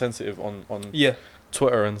people being sensitive on yeah.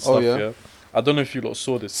 Twitter and Oh, stuff. yeah? Yeah. I don't know if you lot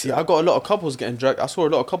saw this. See, I got a lot of couples getting dragged. I saw a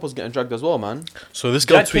lot of couples getting dragged as well, man. So this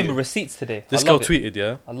girl Dad came with tweeted. receipts today. This I girl love it. tweeted.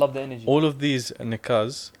 Yeah. I love the energy. All of these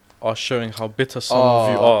nikahs are showing how bitter some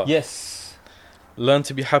of you Oh, are. Yes. Learn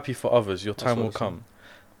to be happy for others. Your That's time what will it's come.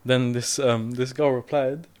 Then this girl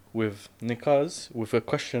replied with nikahs with a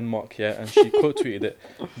question mark, yeah, and she quote tweeted it,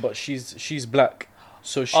 but she's black,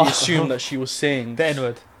 so she Oh. assumed that she was saying The N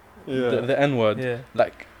word. the N word, Yeah.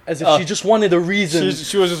 like as if Oh. she just wanted a reason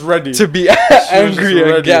She was just ready. to be just angry and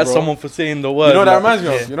ready, get at bro. someone for saying the word. You know what that like- reminds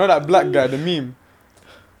me of? Yeah. You know that black guy, the meme?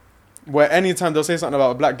 where anytime they'll say something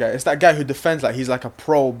about a black guy, it's that guy who defends like he's like a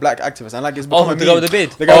pro black activist, and like it's become Oh, a the guy with meme. the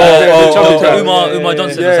beard. The guy with the beard, the chubby guy. Umar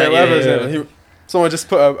Johnson. Yeah, whatever his yeah. name. Someone just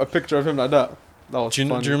put a picture of him like that. That was Do you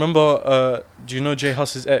funny. remember? Do you know Jay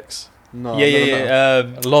Huss's ex? No, Yeah, none of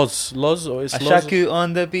that. yeah. Loz, or it's Loz? Ashaku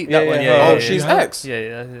on the beat. Yeah, That one. yeah. Yeah. Oh, yeah, she's yeah. ex.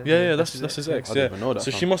 Yeah, that's his ex. I Yeah. didn't even know that.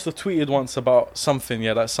 So fam. she must have tweeted once about something,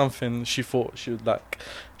 like something she thought she would like.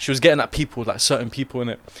 She was getting at people, like certain people in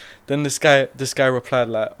it. Then this guy replied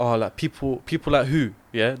like, "Oh, like people like who?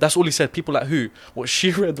 Yeah, that's all he said. People like who? What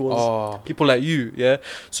she read was Oh. people like you. Yeah.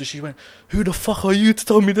 So she went, "Who the fuck are you to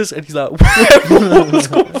tell me this?" And he's like, "What's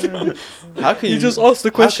going on?" How can He you just asked the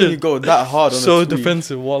How can question. you go that hard on So a tweet?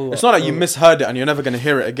 defensive. Wallah. It's not like you misheard it and you're never gonna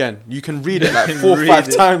hear it again. You can read it like You can 4 or read 5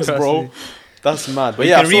 it, times, trust bro. me. That's mad. But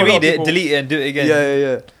you yeah, can I saw a lot of reread it, people- delete it, and do it again.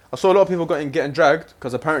 Yeah. I saw a lot of people getting dragged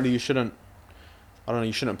because apparently you shouldn't. I don't know.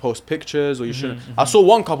 You shouldn't post pictures or you shouldn't. I saw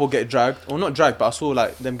one couple get dragged, or not dragged, but I saw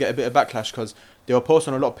like them get a bit of backlash because they were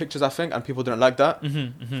posting a lot of pictures, I think, and people didn't like that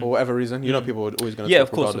for whatever reason. You know, people are always gonna Yeah, talk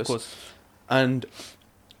of course, regardless. of course. And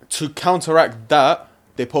to counteract that,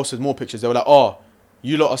 they posted more pictures. They were like, "Oh,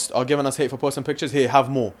 you lot are giving us hate for posting pictures. Here, have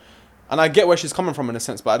more." And I get where she's coming from in a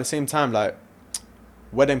sense, but at the same time, like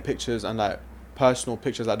wedding pictures and like personal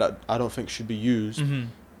pictures like that, I don't think should be used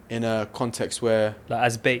in a context where Like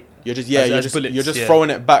as bait. you're just as bullets, you're just yeah. throwing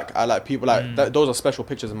it back at like people like those are special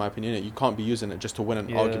pictures in my opinion. You can't be using it just to win an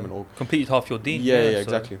Yeah. argument or Completed half your deen. Yeah, so,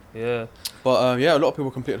 exactly. Yeah. But yeah, a lot of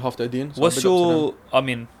people completed half their deen. So What's big up to them. your? I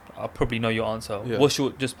mean, I probably know your answer. Yeah. What's your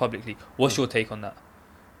just publicly? What's your take on that?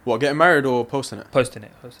 What, getting married or posting it? Posting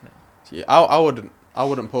it. Yeah, I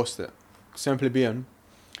wouldn't post it. Simply being,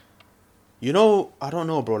 you know, I don't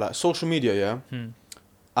know, bro. Like social media, yeah.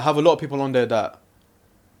 I have a lot of people on there that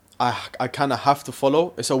I kind of have to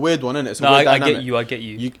follow. It's a weird one, isn't it? It's a No, weird I dynamic. get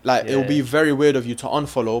you. You like it'll be Yeah. very weird of you to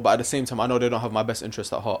unfollow, but at the same time, I know they don't have my best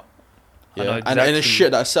interest at heart. I Yeah, know and it's exactly.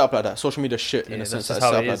 shit that it's set up like that. Social media shit in Yeah, a sense that's that just it's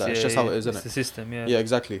set how up it like is. that. It's Yeah, just how it yeah. is, isn't It's it? the system. Yeah. Yeah,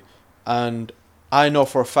 exactly. And I know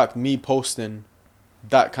for a fact, me posting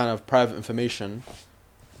that kind of private information,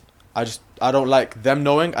 I don't like them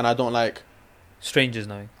knowing, and I don't like Strangers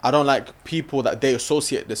knowing. people that they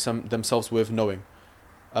associate themselves with knowing.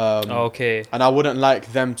 Okay. And I wouldn't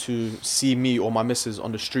like them to see me or my missus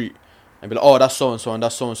on the street and be like, "Oh, that's so and so, and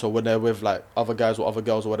that's so and so," when they're with like other guys or other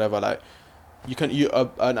girls or whatever. Like,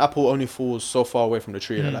 an apple only falls so far away from the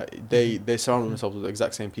tree. Mhm. Like they surround themselves with the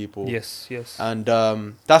exact same people. Yes. And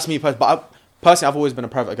that's me. But personally, I've always been a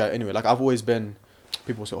private guy anyway. Like I've always been.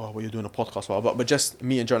 People say, "Oh, well, you're doing a podcast," but just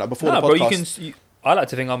me and John. Like before Nah, the bro, podcast, I like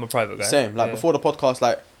to think I'm a private guy. same. Like Yeah. before the podcast,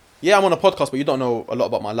 like yeah, I'm on a podcast, but you don't know a lot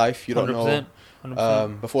about my life. You don't 100%, know.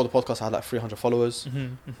 100%. Before the podcast, I had like 300 followers.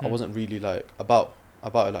 I wasn't really like about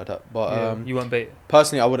it like that. But Yeah, you won't bait.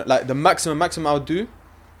 personally, I wouldn't like the maximum I would do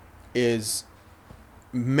is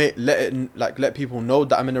let people know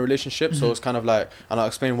that I'm in a relationship. So it's kind of like, and I'll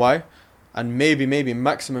explain why. And maybe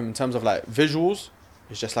maximum in terms of like visuals,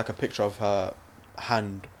 it's just like a picture of her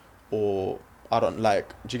hand, or I don't like.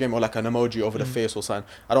 Do you get me? Or like an emoji over the face or something.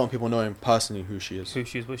 I don't want people knowing personally who she is. Who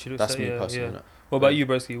she is, what she looks That's like. me Yeah, personally. yeah. innit? What about you,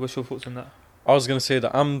 Broski? What's your thoughts on that? I was gonna say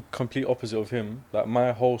that I'm complete opposite of him. Like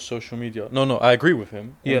my whole social media. No, I agree with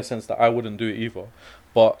him in Yeah. the sense that I wouldn't do it either.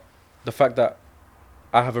 But the fact that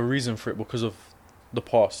I have a reason for it because of the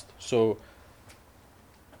past. So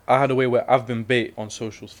I had a way where I've been bait on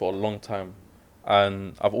socials for a long time,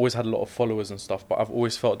 and I've always had a lot of followers and stuff. But I've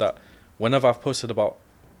always felt that whenever I've posted about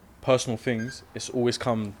personal things, it's always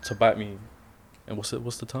come to bite me. And what's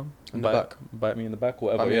the term? In the back. Bite me in the back, or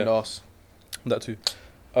whatever. I mean, yeah. the ass. That too.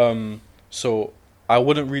 So I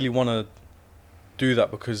wouldn't really want to do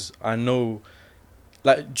that because I know,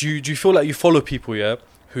 like, do you feel like you follow people, yeah,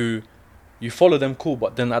 who you follow them, cool,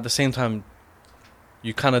 but then at the same time,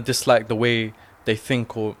 you kind of dislike the way they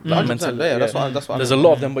think or like 100%, mentally. yeah, that's what I There's a mean.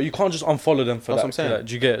 lot of them, but you can't just unfollow them for That's that. what I'm saying. Like,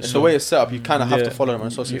 do you get it? It's the way it's set up. You kind of have to Yeah. follow them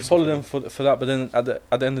and associate. You follow them for that, but then at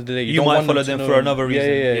the end of the day, you, You don't might want follow to them know for another reason.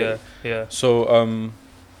 Yeah. Yeah. So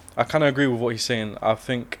I kind of agree with what he's saying. I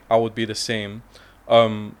think I would be the same.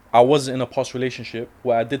 I was in a past relationship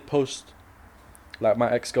where I did post like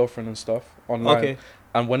my ex-girlfriend and stuff online, Okay.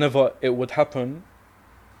 and whenever it would happen,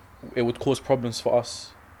 it would cause problems for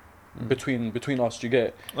us between us. Do you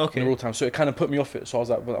get it? In real time? So it kind of put me off it. So I was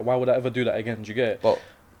like, well, why would I ever do that again? Do you get it?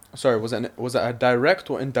 Sorry, was it a direct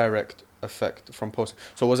or indirect effect from posting?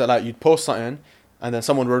 So was it like you'd post something and then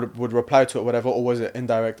someone would reply to it, whatever, or was it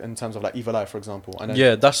indirect in terms of like Evil Eye, for example? And then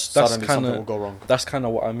Yeah, that's suddenly kind something will of go wrong. that's kind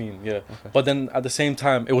of what I mean. Yeah, Okay. but then at the same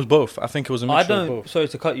time, it was both. I think it was a I mixture of don't. both. Sorry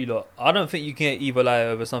to cut you lot. I don't think you can get evil eye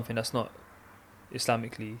over something that's not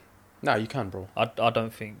Islamically. Nah, you can, bro. I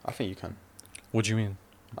don't think. I think you can. What do you mean?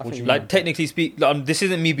 I What do think you Like mean? technically speak, like, this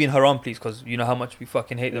isn't me being haram, please, because you know how much we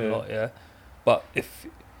fucking hate them Yeah. a lot, yeah. But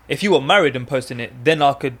if you were married and posting it, then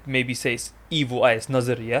I could maybe say it's evil eye, it's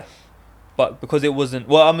nazar, yeah. But because it wasn't,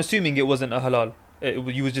 well, I'm assuming it wasn't a halal.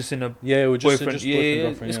 You was just in a Yeah, we're just boyfriend. just Yeah, boyfriend, yeah,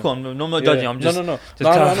 girlfriend, it's yeah. cool. I'm not Yeah. judging. I'm just no. just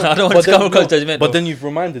No, clar- no, no. I don't want But to then- come across no, judgmental. But then you've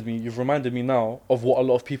reminded me now of what a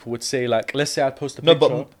lot of people would say. Like, let's say I post a No,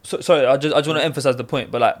 picture. but sorry, I just want to emphasize the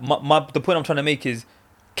point. But like, the point I'm trying to make is,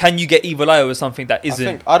 can you get evil eye with something that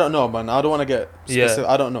isn't? I don't know, man. I don't want to get Yeah. specific.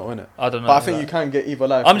 I don't know, innit? I don't know. But I think like- you can get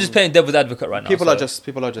evil eye. I'm from- just playing devil's advocate right now. People so- are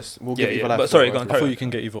just. We'll Yeah, get yeah, evil eye. but for sorry, what go on, it's I carry thought on. you can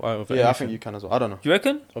get evil out of it. Yeah, I think you can as well. I don't know. Do you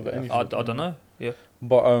reckon? Of I anything. don't know. Yeah,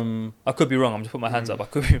 But I could be wrong. I'm just putting my hands up. I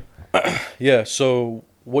could be. yeah. So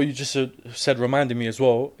what you just said reminded me as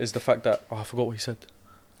well is the fact that I forgot what he said.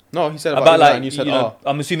 No, he said about, About evil eye like and you said, you know,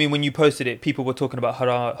 I'm assuming when you posted it, people were talking about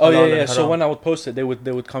haram. Oh halal yeah, and yeah. So haram. when I would post it, they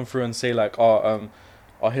would come through and say like,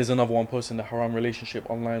 here's another one posting the haram relationship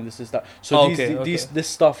online. This is that. So Oh, these okay. this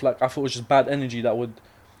stuff like I thought was just bad energy that would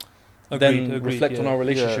then Agreed, reflect on yeah. our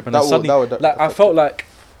relationship. And that then would- suddenly, that would like I affect felt like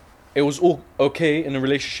it was all okay in a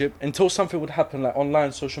relationship until something would happen like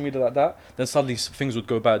online, social media like that. Then suddenly things would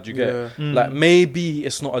go bad. You get it? Yeah. Mm. Like maybe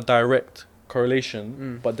it's not a direct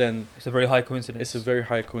correlation, Mm. but then It's a very high coincidence. it's a very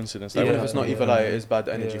high coincidence. Even Yeah. if it's not Yeah. evil eye, it is bad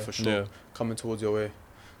energy Yeah. for sure. Yeah. Coming towards your way.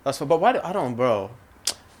 That's but why? I don't, bro.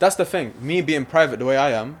 That's the thing. Me being private the way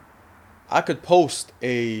I am, I could post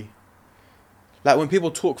a. Like when people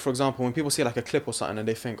talk, for example, when people see like a clip or something and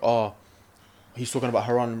they think, oh, he's talking about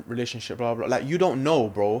haram relationship, blah blah. Like you don't know,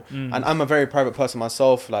 bro. Mm. And I'm a very private person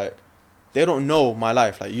myself. Like they don't know my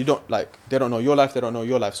life. Like you don't like they don't know your life. They don't know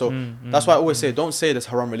your life. So that's why I always say, don't say this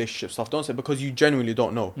haram relationship stuff. Don't say because you genuinely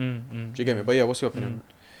don't know. Do you get me? But yeah, what's your opinion?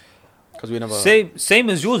 Because we never. Same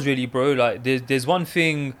as yours, really, bro. Like there's one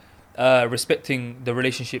thing, respecting the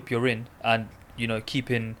relationship you're in, and you know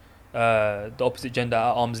keeping the opposite gender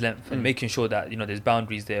at arm's length and Mm. making sure that you know there's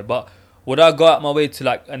boundaries there. But would I go out my way to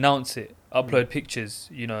like announce it, upload pictures,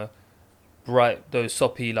 you know, write those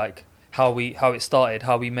soppy like how it started,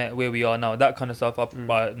 how we met, where we are now, that kind of stuff? I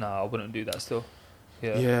wouldn't do that still.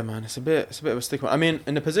 Yeah, man, it's a bit of a stick. I mean,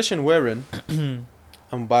 in the position we're in,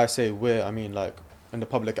 and by I say we're, I mean like in the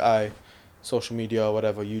public eye, social media,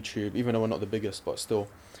 whatever, YouTube. Even though we're not the biggest, but still,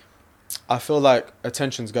 I feel like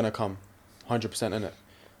attention's gonna come, 100% in it.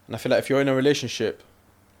 And I feel like if you're in a relationship,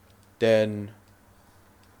 then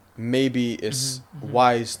maybe it's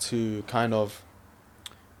wise to kind of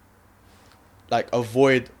like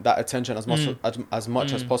avoid that attention as much as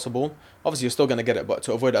much as possible. Obviously, you're still gonna get it, but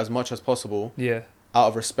to avoid it as much as possible. Yeah. Out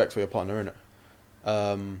of respect for your partner,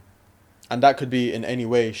 innit? And that could be in any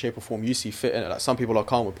way, shape or form you see fit in it. Like some people are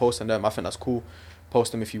calm with posting them. I think that's cool.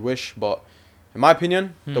 Post them if you wish. But in my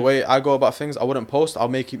opinion, the way I go about things, I wouldn't post. I'll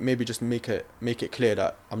make it clear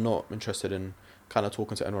that I'm not interested in kind of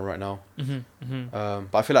talking to anyone right now.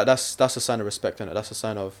 But I feel like that's a sign of respect, innit? That's a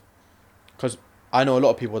sign of, because I know a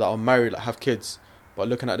lot of people that are married, like have kids, but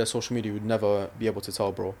looking at their social media, you would never be able to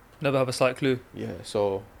tell, bro. Never have a slight clue. Yeah,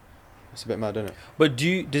 so it's a bit mad, innit? But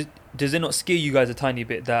does it not scare you guys a tiny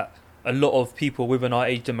bit that a lot of people within our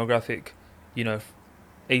age demographic, you know,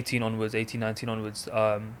 18 onwards, 18, 19 onwards,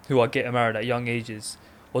 who are getting married at young ages,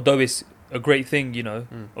 although it's a great thing, you know,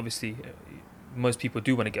 obviously most people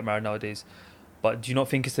do want to get married nowadays, but do you not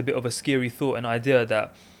think it's a bit of a scary thought and idea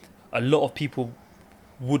that a lot of people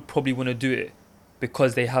would probably want to do it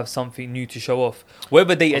because they have something new to show off?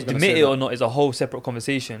 Whether they admit it or not is a whole separate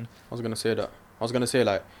conversation. I was going to say that. I was going to say,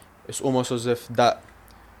 like, it's almost as if that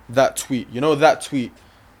tweet, you know, that tweet,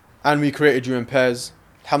 and we created you in pairs,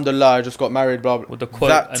 alhamdulillah, I just got married, blah, blah. With the quote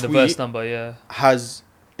that and the tweet verse number, yeah.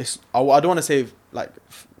 I don't want to say, like,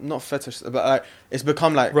 not fetish, but, like, it's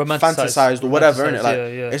become, like, Romanticized. fantasized or whatever, innit? Like,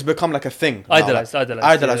 yeah. it's become, like, a thing. now, Idolized, like,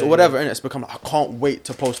 idolized, or yeah, whatever, innit? It's become, like, I can't wait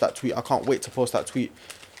to post that tweet. I can't wait to post that tweet.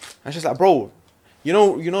 And it's just like, bro, you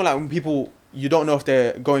know, like, when people, you don't know if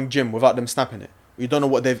they're going gym without them snapping it. You don't know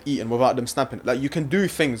what they've eaten without them snapping it. Like, you can do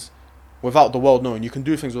things without the world knowing. You can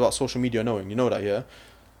do things without social media knowing. You know that, yeah?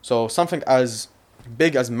 So something as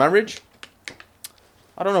big as marriage,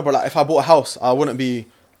 I don't know, but like if I bought a house, I wouldn't be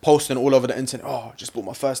posting all over the internet, oh, I just bought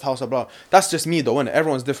my first house, blah. That's just me though, innit?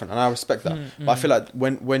 Everyone's different and I respect that. But I feel like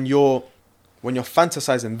when you're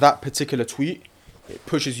fantasizing that particular tweet, it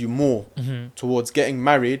pushes you more towards getting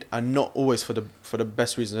married and not always for the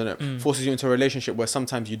best reasons, innit? Forces you into a relationship where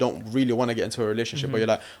sometimes you don't really want to get into a relationship, but you're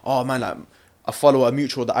like, oh man, like I follow a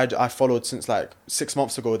mutual that I followed since like 6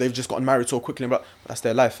 months ago. They've just gotten married so quickly, but that's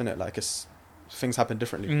their life, innit? Like things happen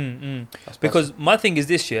differently. Because my thing is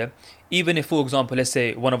this year, even if, for example, let's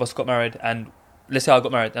say one of us got married let's say I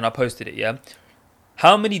got married and I posted it, yeah?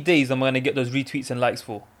 How many days am I going to get those retweets and likes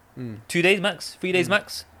for? 2 days max, 3 days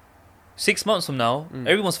max. 6 months from now,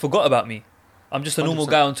 everyone's forgot about me. I'm just a normal 100%.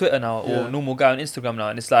 guy on Twitter now, or normal guy on Instagram now,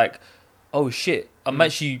 and it's like, oh shit, I'm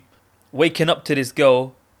actually waking up to this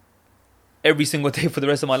girl every single day for the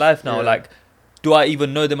rest of my life now. Yeah. Like, do I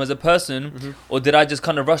even know them as a person, or did I just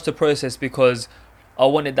kind of rush the process because I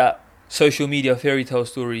wanted that social media fairy tale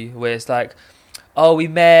story where it's like, oh, we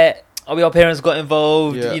met, oh, our parents got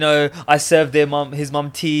involved, Yeah. you know, I served his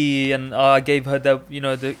mum tea, and I gave her the, you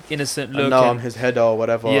know, the innocent look. And now and I'm his head or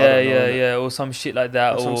whatever. I yeah, don't know, yeah, innit? yeah, or some shit like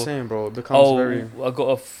that. That's or what I'm saying, bro. It becomes very. I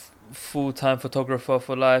got a full-time photographer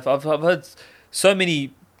for life. I've heard so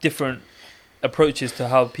many different approaches to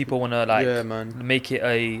how people want to like Yeah, man. make it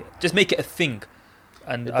a thing,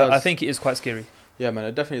 and It I does. think it is quite scary. Yeah, man.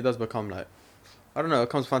 It definitely does become like, I don't know. It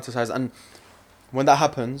becomes fantasized, and when that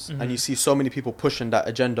happens, and you see so many people pushing that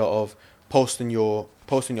agenda of posting your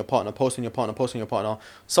partner,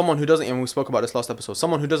 someone who doesn't even, we spoke about this last episode,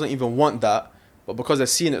 someone who doesn't even want that, but because they're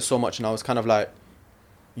seeing it so much now, it's kind of like,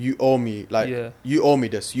 you owe me, like, you owe me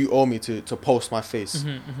this, you owe me to post my face.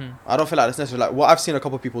 I don't feel like that's necessary. Like, what I've seen a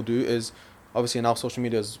couple of people do is, obviously now social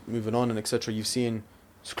media is moving on and etc. You've seen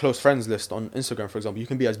close friends list on Instagram, for example. You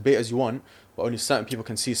can be as bait as you want, but only certain people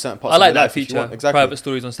can see certain parts I of like your that life if you feature. want. Exactly. Private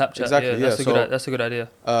stories on Snapchat. Exactly, Yeah, yeah, that's a good idea.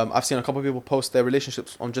 I've seen a couple of people post their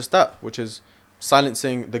relationships on just that, which is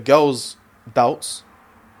silencing the girl's doubts,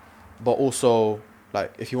 but also,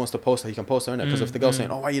 like, if he wants to post her, he can post her, innit? Because if the girl's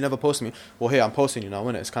saying, oh, why you never post me? Well, here, I'm posting you now,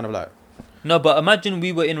 innit? It's kind of like... No, but imagine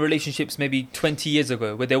we were in relationships maybe 20 years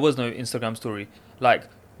ago where there was no Instagram story. Like,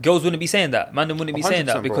 girls wouldn't be saying that. Man wouldn't be saying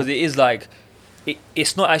that 100%, because bro. it is like,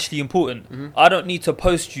 it's not actually important. I don't need to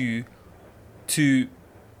post you to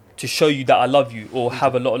show you that I love you or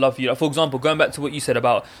have a lot of love for you. Like, for example, going back to what you said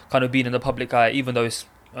about kind of being in the public eye, even though it's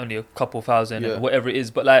only a couple thousand or whatever it is,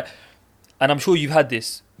 but like, and I'm sure you've had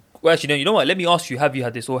this. Well, actually, no, you know what? Let me ask you, have you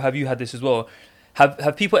had this, or have you had this as well?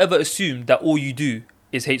 Have people ever assumed that all you do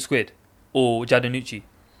is Hate Squid or Jadanucci?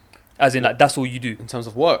 As in, like, that's all you do? In terms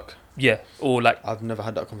of work, Yeah. Or like, I've never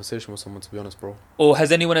had that conversation with someone, to be honest, bro. or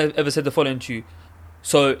has anyone ever said the following to you?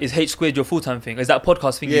 So is Hate Squid your full-time thing? Is that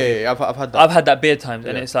podcast thing? you do? Yeah, I've had that. I've had that bare times,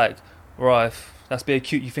 and Yeah. it's like, right, if that's bare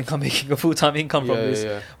cute. You think I'm making a full-time income from this?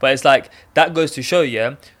 Yeah. But it's like, that goes to show,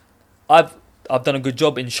 yeah, I've done a good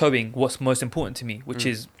job in showing what's most important to me, which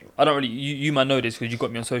is, I don't really, you might know this because you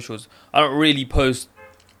got me on socials, I don't really post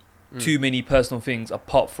too many personal things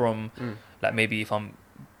apart from, like, maybe if I'm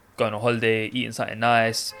going on holiday, eating something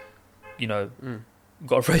nice, you know,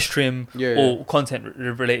 got a fresh trim, or content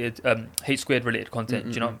related, Hate Squid related content.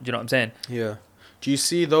 Do you know what I'm saying? Yeah. Do you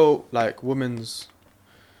see, though, like, women's,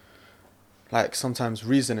 like, sometimes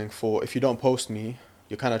reasoning for, if you don't post me,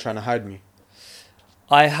 you're kind of trying to hide me?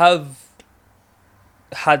 I have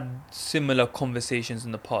had similar conversations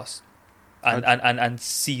in the past, and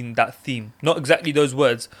seen that theme. Not exactly those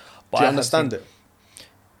words, but Do you I have understand seen- it?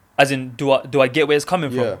 As in, do I get where it's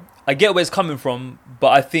coming Yeah. from? I get where it's coming from, but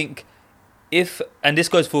I think if, and this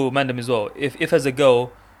goes for Mandem as well, if as a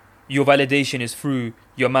girl, your validation is through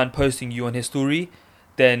your man posting you on his story,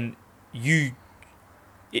 then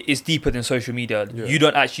it's deeper than social media. Yeah. You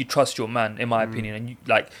don't actually trust your man, in my opinion,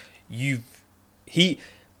 and he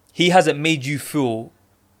hasn't made you feel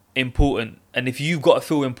important, and if you've got to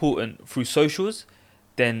feel important through socials,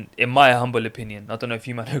 then in my humble opinion, I don't know if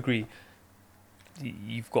you might agree,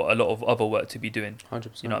 you've got a lot of other work to be doing.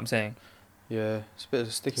 100%. You know what I'm saying? Yeah, it's a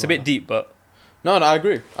bit sticky. It's a bit deep, but No, I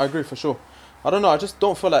agree for sure. I don't know, I just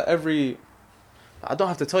don't feel like I don't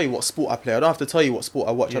have to tell you what sport I play. I don't have to tell you what sport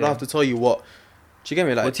I watch. I Yeah. don't have to tell you what... Do you get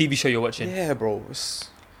me? Like, what TV show you're watching? yeah, bro.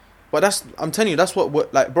 But I'm telling you, that's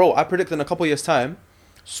what, like, bro, I predict in a couple years' time,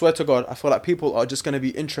 swear to God, I feel like people are just going to be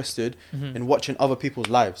interested in watching other people's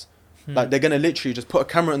lives. Like, they're going to literally just put a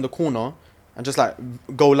camera in the corner and just, like,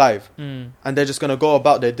 go live. And they're just going to go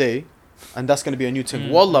about their day. And that's going to be a new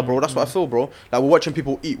thing. Wallah, bro, that's what I feel, bro. Like, we're watching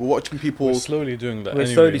people eat. We're watching people... We're slowly doing that. We're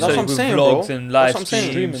anyway. slowly, That's what I'm with saying, vlogs bro. and That's live what I'm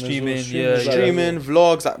saying. streaming, Streaming as well, yeah, streaming, Streaming,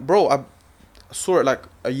 vlogs. Like, bro, I saw it, like,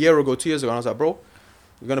 a year ago, 2 years ago. And I was like, bro,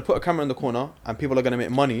 you're going to put a camera in the corner and people are going to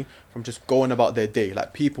make money from just going about their day.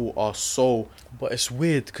 Like, people are so... But it's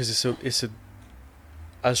weird because it's a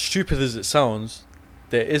as stupid as it sounds,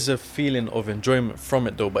 there is a feeling of enjoyment from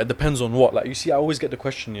it though. But it depends on what. Like, you see, I always get the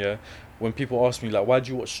question, yeah, when people ask me, like, why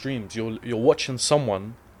do you watch streams? You're watching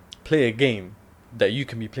someone play a game that you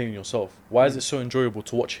can be playing yourself. Why is it so enjoyable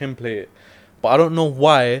to watch him play it? But I don't know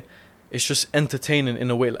why. It's just entertaining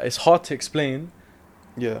in a way. Like, it's hard to explain.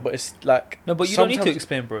 Yeah. But it's like... No, but you don't need to sometimes-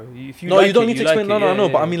 explain, bro. If you No, like you don't it, need to you like explain. it. No,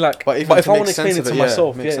 Yeah, but yeah. I mean, like, But even but if to I make want to explain sense it of to it, yeah,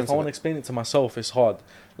 myself, make yeah, sense if I of want to it. explain it to myself, it's hard.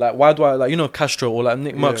 Like, why do I, like, you know, Castro or like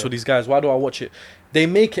Nick Mux Yeah. or these guys, why do I watch it? they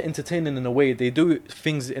make it entertaining in a way. They do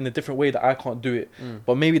things in a different way that I can't do it.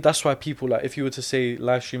 But maybe that's why people, like, if you were to say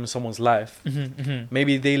live streaming someone's life,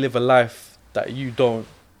 maybe they live a life that you don't,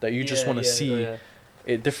 that you just want to see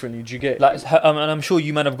it differently. Do you get? Like, and I'm sure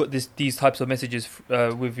you might have got these types of messages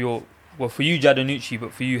with your, well, for you Jadanucci,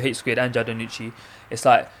 but for you Hate Squared and Jadanucci, it's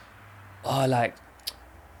like, oh, like,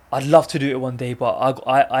 I'd love to do it one day, but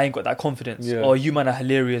I ain't got that confidence. Yeah. Or you man are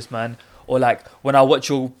hilarious, man. Or like when I watch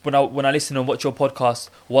your when I listen and watch your podcast,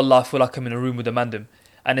 wallah, I feel like I'm in a room with a mandem.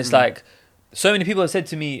 And it's like, so many people have said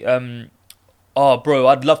to me, oh bro,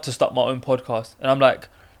 I'd love to start my own podcast. And I'm like,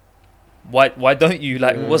 why don't you?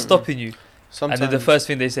 Like, what's stopping you? Sometimes, And then the first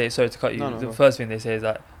thing they say, sorry to cut you, the No. first thing they say is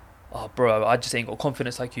like, oh bro, I just ain't got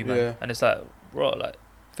confidence like you, man. Yeah. And it's like, bro, like,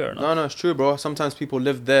 fair enough. No, it's true, bro. Sometimes people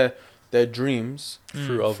live their dreams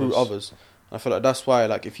Through others. through others. I feel like that's why,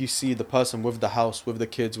 like, if you see the person with the house, with the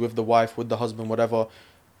kids, with the wife, with the husband, whatever,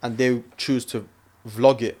 and they choose to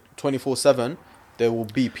vlog it 24/7, there will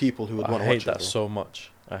be people who would I want to watch hate it. that bro. so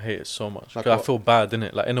much. I hate it so much. Like 'Cause I what? feel bad,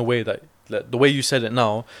 innit? Like, in a way that, like, the way you said it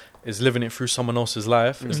now is living it through someone else's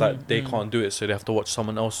life. It's like they can't do it, so they have to watch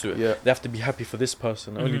someone else do it. Yeah. They have to be happy for this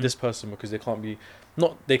person, only Mhm. this person, because they can't be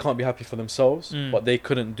happy for themselves, but they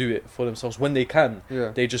couldn't do it for themselves when they can. Yeah.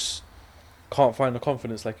 They just can't find the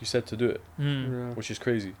confidence, like you said, to do it, Yeah. which is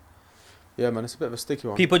crazy. Yeah, man, it's a bit of a sticky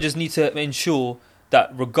one. People just need to ensure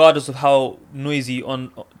that regardless of how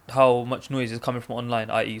much noise is coming from online,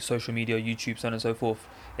 i.e. social media, YouTube, so on and so forth,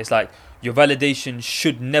 it's like your validation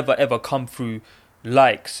should never ever come through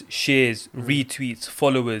likes, shares, retweets,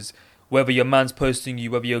 followers, whether your man's posting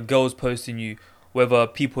you, whether your girl's posting you, whether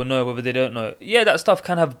people know, whether they don't know. Yeah, that stuff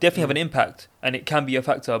can definitely have an impact, and it can be a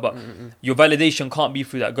factor, but your validation can't be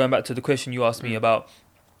through that. Going back to the question you asked me about,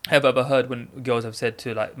 have I ever heard when girls have said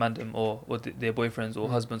to like mandem or their boyfriends or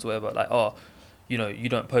husbands or whatever, like, oh, you know, you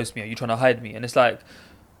don't post me, or you're trying to hide me. And it's like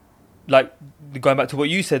going back to what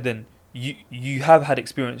you said, then you have had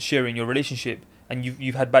experience sharing your relationship, and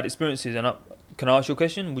you've had bad experiences. And can I ask you a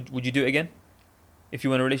question? Would you do it again if you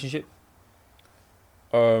were in a relationship?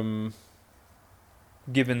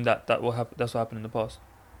 Given that will happen, that's what happened in the past.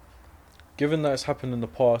 Given that it's happened in the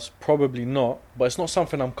past, probably not. But it's not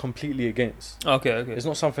something I'm completely against. Okay. It's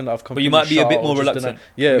not something that I've But you completely might be a shut bit out more or just reluctant. denied.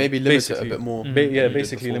 Yeah, Maybe limit it a basically. bit more. Mhm. Yeah, than you did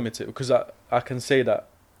basically before. limit it, because I can say that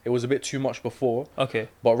it was a bit too much before, Okay.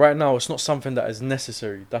 but right now it's not something that is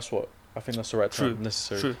necessary. That's what I think. That's the right term. True.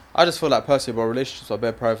 Necessary. True. I just feel like personally, bro, relationships are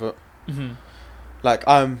very private. Mm-hmm. Like,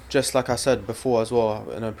 I'm just, like I said before as well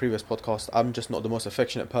in a previous podcast, I'm just not the most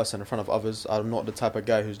affectionate person in front of others. I'm not the type of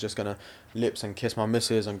guy who's just gonna lips and kiss my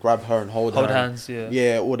missus and grab her and hold her. Hold hands. Yeah.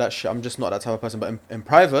 Yeah, all that shit. I'm just not that type of person. But in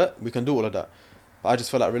private, we can do all of that. But I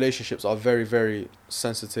just feel like relationships are very, very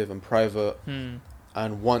sensitive and private.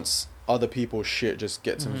 And once other people's shit just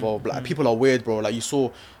gets involved, like, people are weird, bro. Like, you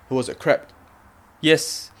saw, who was it, Crep?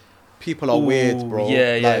 Yes. People are weird, bro.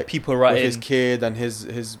 Yeah, yeah. Like, People with writing. his kid and his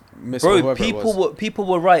miss or Bro, whoever it was. people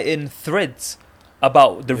were writing threads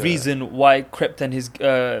about the Yeah. reason why Krept and his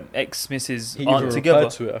ex-missus He aren't even together.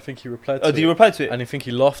 replied to it. I think he replied to Oh, it. did you reply to it? And I think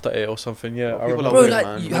he laughed at it or something. Yeah, Well, I people remember. are Bro, weird, like,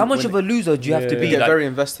 man. how much When of a loser do you have to Yeah. be? They get Like, very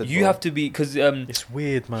invested, you bro. have to be, because It's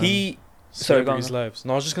weird, man. he, sorry, go on. Celebrities' lives.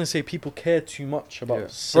 No, I was just gonna say people care too much about. Yeah. bro,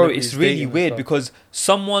 celebrities it's really dating and weird stuff. because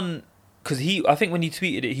someone, because I think when he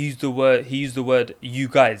tweeted it, he used the word "you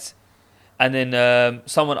guys," and then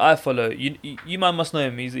someone I follow, you man must know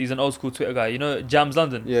him. He's an old school Twitter guy. You know Jams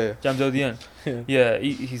London, Yeah. Jams LDN. Yeah. Yeah,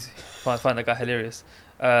 he's find that guy hilarious.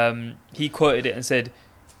 He quoted it and said,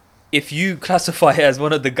 "If you classify as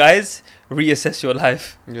one of the guys, reassess your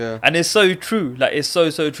life." Yeah. And it's so true. Like, it's so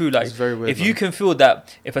true. Like, It's very weird. if you can feel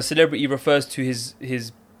that if a celebrity refers to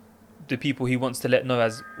the people he wants to let know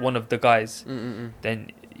as one of the guys,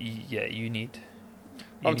 then yeah, you need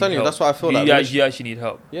I'm telling you, help. that's what I feel like. You actually need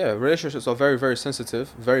help. Yeah, relationships are very, very sensitive,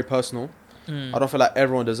 very personal. I don't feel like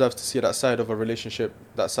everyone deserves to see that side of a relationship,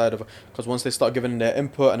 because once they start giving their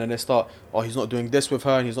input and then they start, oh, he's not doing this with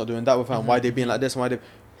her and he's not doing that with her, and why they being like this and why they,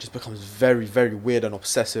 just becomes very, very weird and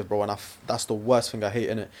obsessive, bro. And that's the worst thing I hate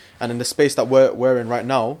in it. And in the space that we're in right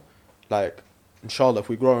now, like, inshallah, if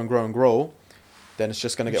we grow and grow and grow, then it's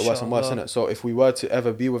just gonna get worse and worse, Inshallah. innit? So if we were to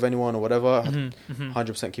ever be with anyone or whatever,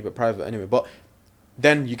 100% keep it private anyway. But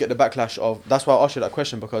then you get the backlash of, that's why I asked you that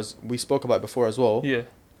question, because we spoke about it before as well. Yeah.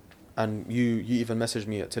 And you even messaged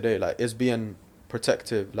me today, like, is being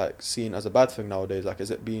protective like seen as a bad thing nowadays? Like, is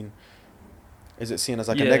it seen as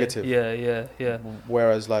like a negative? Yeah.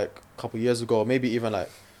 Whereas like a couple years ago, maybe even like,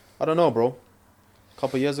 I don't know, bro, a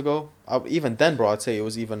couple years ago, even then, bro, I'd say it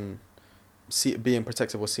was even being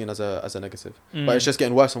protective was seen as a negative. But it's just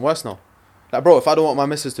getting worse and worse now. Like, bro, if I don't want my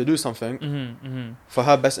missus to do something Mm-hmm. for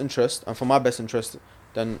her best interest and for my best interest,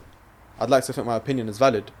 then I'd like to think my opinion is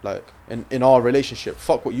valid. Like, in our relationship.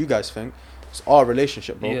 Fuck what you guys think. It's our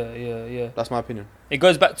relationship, bro. Yeah. That's my opinion. It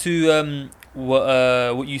goes back to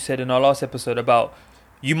what you said in our last episode about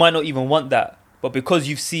you might not even want that, but because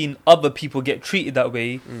you've seen other people get treated that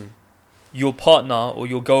way, your partner or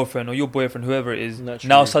your girlfriend or your boyfriend, whoever it is, Naturally.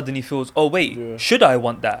 now suddenly feels, oh wait, Yeah. should I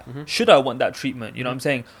want that? Mhm. Should I want that treatment? You know what I'm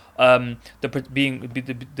saying?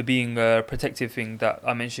 The being protective thing that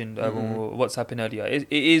I mentioned Mhm. what's happened earlier. It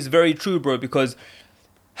is very true, bro. Because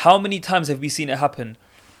how many times have we seen it happen?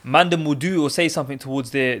 Mandem will do or say something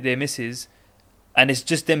towards their missus, and it's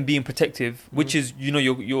just them being protective, which is, you know,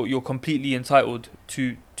 you're completely entitled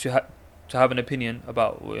to have an opinion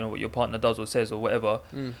about, you know, what your partner does or says or whatever.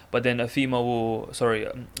 But then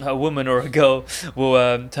a woman or a girl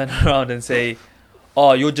will turn around and say,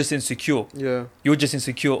 oh, you're just insecure. Yeah. You're just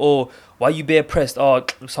insecure. Or why you bare pressed? Oh,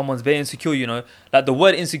 someone's very insecure, you know. Like the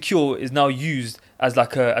word insecure is now used as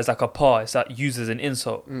like a par. It's like used as an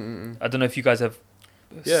insult. I don't know if you guys have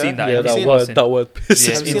seen that. Yeah, Have you seen that word pisses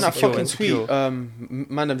Yeah, Have me you seen that insecure, fucking insecure. tweet?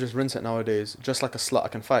 Man, them just rinse it nowadays. Dress like a slut, I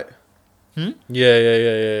can fight.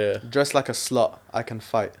 Yeah. Dress like a slut, I can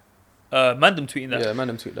fight. Mandem tweeting that. Yeah, man,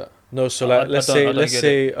 them tweet that. No, so I like, let's don't get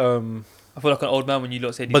say, I feel like an old man when you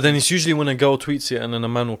lot say these but then things. it's usually when a girl tweets it and then a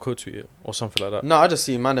man will co-tweet it or something like that. No, I just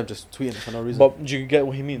see man, them just tweeting it for no reason. But do you get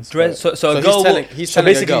what he means? Dress, Like, so a he's girl telling, will, he's so telling a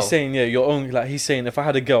basically girl, he's saying, yeah, you're only like, he's saying, if I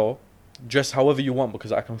had a girl, dress however you want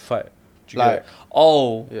because I can fight. Do you like, get it?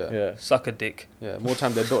 oh, yeah, suck a dick. more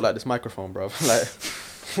time they built like this microphone, bro. Like,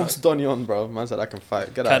 what's Donny on, bro? Man said I can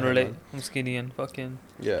fight. Get out Can of here, relate. man. I'm skinny and fucking.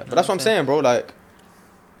 Yeah, but that's what I'm saying, bro. Like,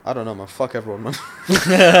 I don't know, man. Fuck everyone, man.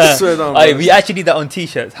 Aye, Swear down, bro. we actually need that on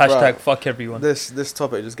t-shirts. Hashtag Bruh. fuck everyone. This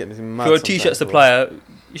topic just getting me mad. If you're a sometimes, t-shirt bro. supplier,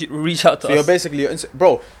 you should reach out to So you're us. basically,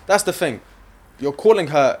 bro. That's the thing. You're calling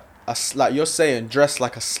her like you're saying dress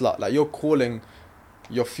like a slut. Like you're calling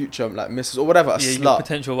your future like Mrs. or whatever a Yeah, your slut.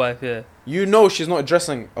 potential wife, yeah. You know she's not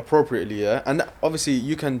dressing appropriately, yeah. And obviously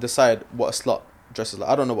you can decide what a slut dresses like.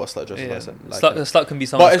 I don't know what a slut dresses Yeah. like. A slut can be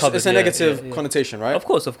someone's But it's cupboard, a yeah, negative yeah. connotation, right? Of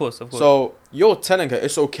course. So you're telling her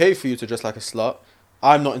it's okay for you to dress like a slut.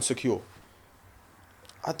 I'm not insecure.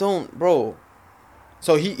 I don't, bro.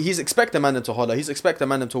 So he's expecting Mandem to holler. He's expecting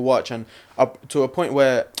Mandem to watch, and up to a point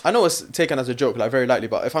where I know it's taken as a joke, like very lightly.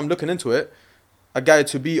 But if I'm looking into it, a guy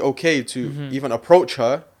to be okay to even approach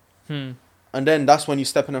her, and then that's when you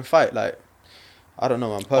step in and fight. Like, I don't know,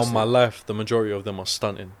 man. On Personally, my life, the majority of them are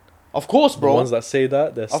stunting. of course, The bro. ones that say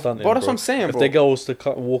that, they're Of- stunting. bro, that's what I'm saying, If bro. the girl was to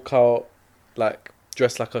walk out, like,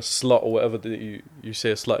 dressed like a slut or whatever that you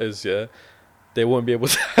say a slut is, yeah, they won't be able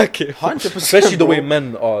to hack it. 100%, Especially the way bro.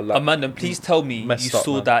 men are. Like, Amanda, please tell me you messed up,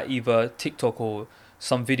 saw man. that either TikTok or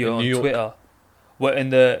some video In on New York? Twitter, where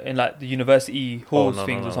in like the university halls no,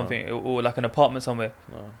 things no, or no. something, or like an apartment somewhere.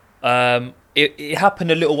 No. It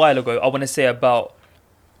happened a little while ago. I want to say about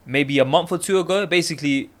maybe a month or two ago.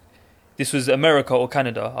 Basically, this was America or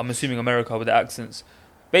Canada. I'm assuming America with the accents.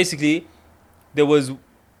 Basically,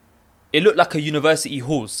 it looked like a university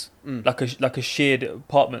halls, like a shared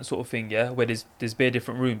apartment sort of thing, yeah, where there's bare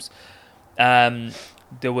different rooms.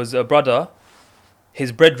 There was a brother,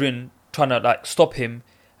 his brethren trying to like stop him,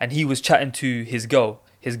 and he was chatting to his girl.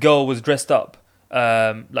 His girl was dressed up,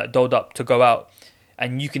 like dolled up to go out,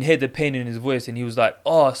 and you can hear the pain in his voice. And he was like,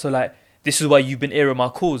 "Oh, so like this is why you've been airing my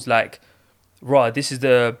calls, like, rah, this is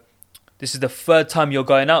the third time you're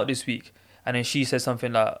going out this week." And then she says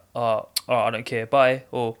something like, "Oh, I don't care, bye,"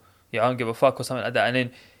 or "Yeah, I don't give a fuck," or something like that. And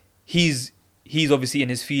then he's obviously in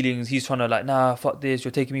his feelings. He's trying to like, "Nah, fuck this.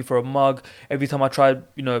 You're taking me for a mug. Every time I try,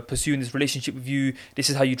 pursuing this relationship with you, this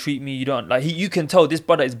is how you treat me. You don't like." You can tell this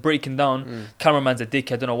brother is breaking down. Cameraman's a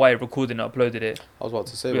dickhead. I don't know why he recorded and uploaded it. I was about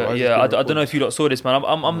to say, Yeah, bro, I don't know if you lot saw this, man.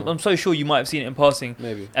 I'm so sure you might have seen it in passing.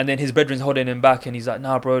 maybe. And then his brethren's holding him back, and he's like,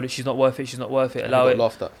 "Nah, bro, she's not worth it. She's not worth it. Allow Got it."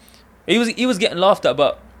 laughed at. He was getting laughed at,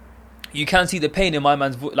 but you can see the pain in my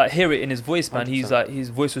man's like hear it in his voice, man. He's 100%. like his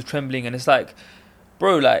voice was trembling, and it's like,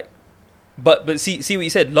 bro, like, but see what you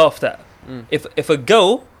said, laughed at. If a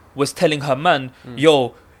girl was telling her man,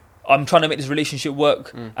 "Yo, I'm trying to make this relationship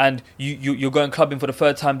work, and you're going clubbing for the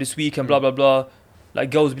third time this week, and blah blah blah," like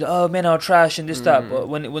girls would be like, "Oh, men are trash and this that." But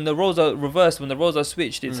when the roles are reversed, when the roles are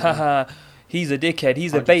switched, it's haha, he's a dickhead,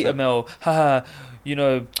 he's a 100%. beta male, haha.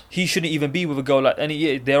 He shouldn't even be with a girl like. And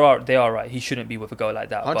yeah, they are right. He shouldn't be with a girl like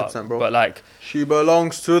that. 100%, bro. But like She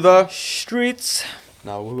belongs to the. streets.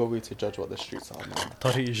 Now who are we to judge what the streets are, man?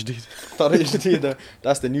 Tariq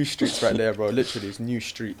That's the new streets right there, bro. Literally, it's new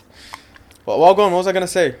street. But while going, what was I gonna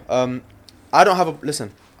say? I don't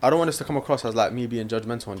want this to come across as like me being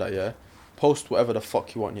judgmental on that. Yeah, post whatever the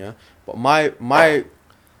fuck you want, yeah. But my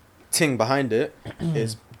thing behind it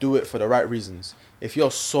is do it for the right reasons. If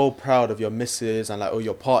you're so proud of your missus and like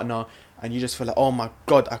your partner, and you just feel like, oh my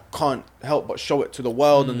god, I can't help but show it to the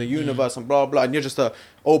world and the universe and blah blah, and you're just a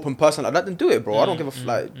open person like that, then do it, bro. I don't give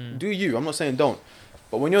a do you? I'm not saying don't,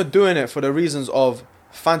 but when you're doing it for the reasons of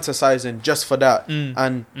fantasizing just for that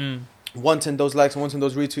and wanting those likes and wanting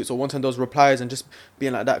those retweets or wanting those replies and just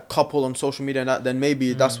being like that couple on social media and that, then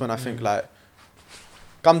maybe that's when I think like,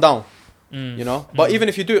 calm down, you know. But even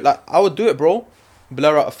if you do it, like I would do it, bro.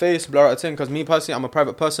 Blur out a face, blur out a thing, because me personally, I'm a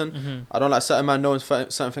private person. I don't like certain man knowing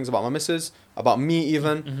certain things about my missus, about me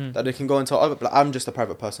even, that they can go and tell other. But I'm just a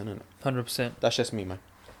private person, innit? 100%. That's just me, man.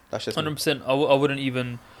 That's just 100%. Me. I wouldn't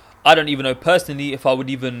even. I don't even know personally if I would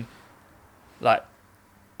even like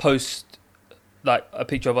post like a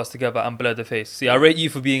picture of us together and blur the face. See, I rate you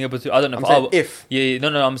for being able to. I don't know I'm if saying I. If. Yeah,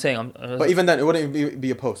 no. I'm saying. But even then, it wouldn't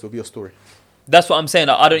be a post. It would be a story. That's what I'm saying.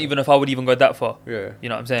 Like, I don't even know if I would even go that far. Yeah. You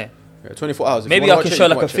know what I'm saying? Yeah, 24 hours. If Maybe you I wanna can watch show it, you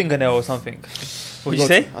like a watch it. fingernail or something. What did you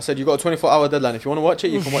say? I said you got a 24-hour deadline. If you want to watch it,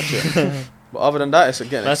 you can watch it. But other than that, it's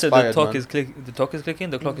again Man said expired, the talk man. is clicking. The talk is clicking.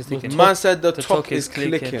 The clock is ticking. Man said the The talk is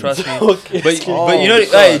clicking. Trust me. Okay. But Oh, you know,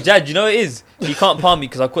 God. hey, Jad, you know what it is. He can't palm me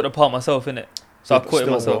because I caught the palm myself in it. So I Yeah, caught it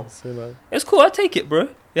still, myself. bro. It's cool. I take it, bro.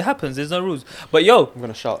 It happens. There's no rules. But yo, I'm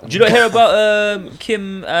gonna shout. did you not hear about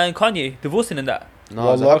Kim and Kanye divorcing and that?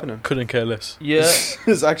 No, it's Wallah, happening. couldn't care less. Yeah.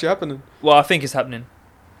 It's actually happening. Well, I think it's happening.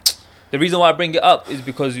 The reason why I bring it up is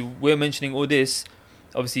because we're mentioning all this.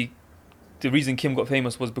 Obviously, the reason Kim got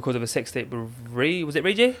famous was because of a sex tape with Ray. Was it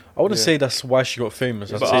Ray J? I wouldn't Yeah. say that's why she got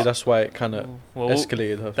famous. I'd But say that's why it kind of Well,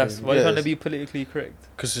 escalated her that's fame. why you're trying to Yes. be politically correct.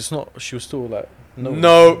 Because it's not. She was still like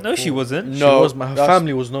No, she wasn't. She No, was. Her that's-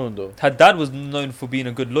 family was known though. Her dad was known for being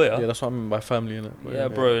a good lawyer. Yeah, that's what I mean by family, innit? Yeah,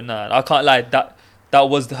 bro. Nah, I can't lie. That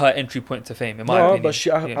was her entry point to fame, in my No, opinion. but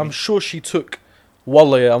You know what I I'm mean? sure she took.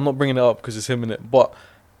 Wallah, yeah, I'm not bringing it up because it's him in it, but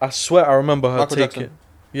I swear I remember her Michael taking. Jackson.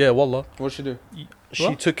 Yeah, Wallah. What'd she do? She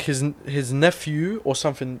What? took his nephew or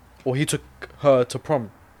something, or he took her to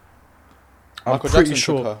prom. I'm Michael pretty Jackson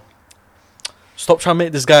sure. took her. Stop trying to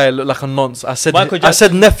make this guy look like a nonce. I said Michael I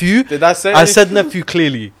said nephew. Did I say? I said nephew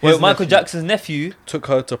clearly. Well, His Michael nephew Jackson's nephew. took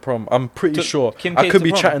her to prom. I'm pretty Took sure. Kim I K could to be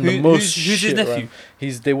prom. chatting the Who- most who's his shit, nephew?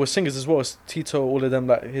 right? They were singers as well. It's Tito, all of them,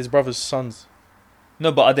 like his brother's sons.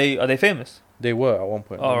 No, but are they famous? They were at one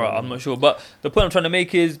point. All right, I'm not sure. But the point I'm trying to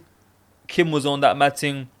make is, Kim was on that mad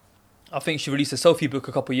thing. I think she released a selfie book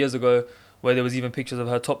a couple of years ago where there was even pictures of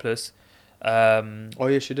her topless. Oh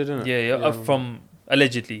yeah, she did, didn't it? Yeah, from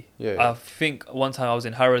allegedly. Yeah, yeah. I think one time I was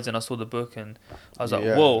in Harrods and I saw the book and I was like,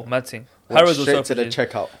 Yeah. whoa, mad thing. Went Harrods was straight to the selfridges.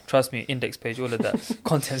 checkout. Trust me, index page, all of that.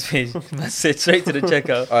 Contents page. Said straight to the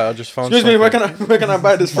checkout. I just found. Excuse me, something where can I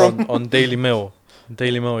buy this from? on Daily Mail.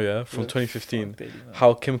 Daily Mail, yeah, from Yeah. 2015. Daily Mail.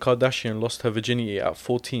 How Kim Kardashian lost her virginity at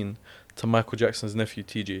 14 to Michael Jackson's nephew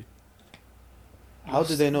TJ. How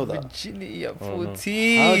did they know that? Virginity at I don't know.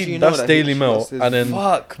 14. How do you know That's that Daily she Mail, lost his- and then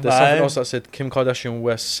Fuck, there's something man. else that said Kim Kardashian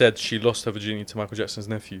West said she lost her virginity to Michael Jackson's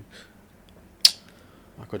nephew.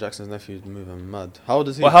 Michael Jackson's nephew is moving mad. How old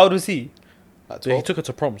is he? Well, how old was he? Like Yeah, he 12? took her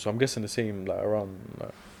to prom, so I'm guessing the same, like around.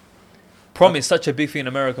 Like, Prom is such a big thing in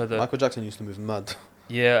America, though. Michael Jackson used to move mad.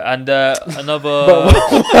 Yeah, and another.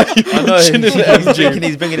 I know he's, mentioning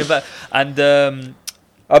he's bringing it back. And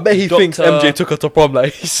I bet he thinks Dr. MJ took her to prom.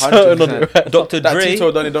 Like he's certain on it. Right? Dr. That Dre,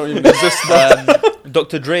 Tito don't even exist.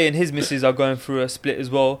 Dr. Dre and his missus are going through a split as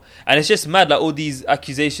well. And it's just mad, like all these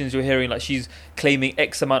accusations you're hearing, like she's claiming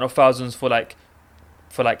X amount of thousands for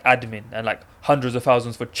admin and like hundreds of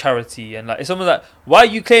thousands for charity. And like it's something like, why are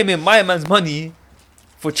you claiming my man's money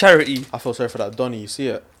for charity? I feel sorry for that Donny. You see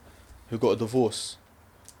it? Who got a divorce?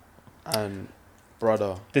 And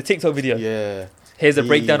brother, The TikTok video. yeah, Here's a he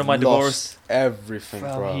breakdown of my lost divorce. everything,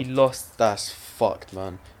 Fam, bro. he lost. That's fucked,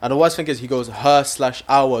 man. And the worst thing is, he goes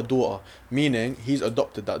her/our daughter, meaning he's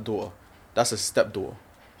adopted that daughter. That's a stepdaughter,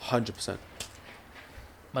 100%.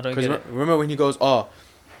 I don't Because get it. remember when he goes,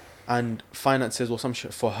 and finances or some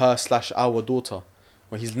shit for her/our daughter,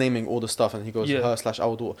 when he's naming all the stuff and he goes Yeah.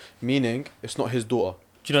 her/our daughter, meaning it's not his daughter.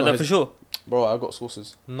 Do you know It's not that for his- sure? Bro, I got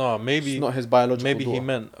sources. No, It's maybe not his biological maybe daughter. he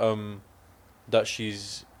meant that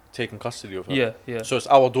she's taken custody of her. Yeah, yeah. So it's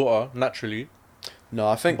our daughter naturally. No,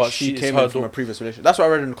 I think But she it's came her in from a daughter. previous relationship. That's what I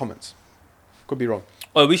read in the comments. Could be wrong.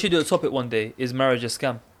 Oh, we should do a topic one day. Is marriage a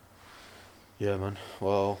scam? Yeah, man.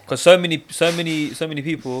 Well, Because so many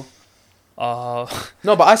people are.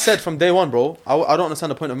 no, but I said from day one, bro. I don't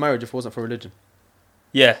understand the point of marriage if it wasn't for religion.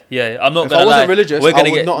 Yeah. I'm not If gonna I lie. wasn't religious, we're I gonna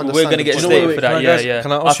would get not understand we're gonna the get point. slated Wait, for can that. I Yeah, guys- yeah.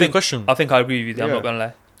 can I ask you a think, question? I think I agree with you. I'm Yeah. not gonna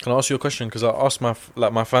lie. Can I ask you a question? Because I asked my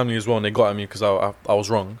family as well, and they got at me because I was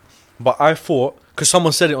wrong. But I thought, because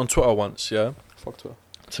someone said it on Twitter once, yeah, Fuck Twitter.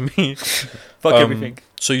 to me. Fuck everything.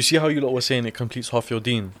 So you see how you lot were saying it completes half your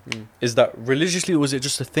deen? Mm. Is that religiously, or was it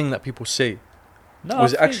just a thing that people say? No,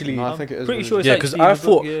 was I it think- actually- No, I I'm think it is pretty religious. sure it's Yeah, because actually I in the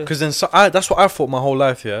book, thought, yeah. because then that's what I thought my whole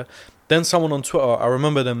life. Yeah, then someone on Twitter, I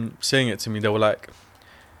remember them saying it to me. They were like,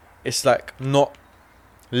 "It's like not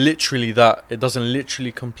literally that. It doesn't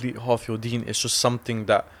literally complete half your deen. It's just something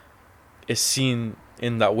that is seen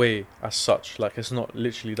in that way as such. Like it's not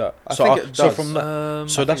literally that." I so think it so does. from that,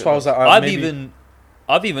 so I that's think why it I was like,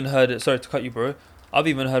 I've even heard it. Sorry to cut you, bro. I've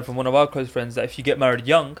even heard from one of our close friends that if you get married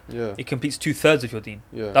young, Yeah, it completes 2/3 of your deen.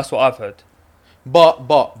 yeah. That's what I've heard. But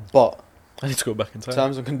I need to go back in time.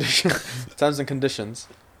 terms and conditions.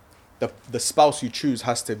 The spouse you choose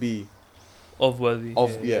has to be Of worthy.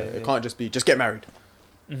 of It can't just be just get married.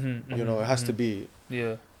 Mm-hmm, You know, it has to be.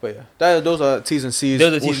 Yeah. But yeah, those are T's and C's. Those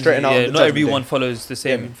are We'll teams, straighten out. yeah, on the not Judgment everyone Day. follows the Yeah,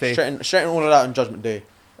 same man. faith. Straighten all of that on Judgment Day.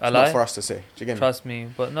 I It's not lie. for us to say. Do you get me? Trust me.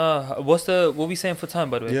 But no, what we saying for time,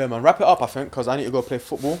 by the way? Yeah, man. Wrap it up, I think, because I need to go play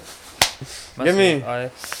football. Massive. Give me.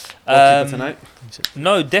 Um, Tonight.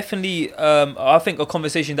 No, definitely. I think a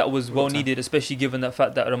conversation that was well What time? needed, especially given the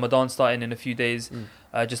fact that Ramadan starting in a few days,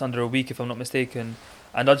 Mm. just under a week, if I'm not mistaken.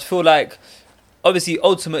 And I just feel like, obviously,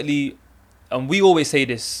 ultimately, and we always say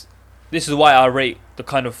this. This is why I rate the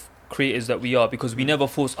kind of creators that we are, because we never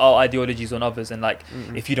force our ideologies on others. And like,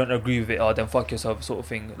 Mm-mm. if you don't agree with it, oh, then fuck yourself, sort of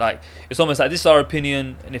thing. Like, it's almost like this is our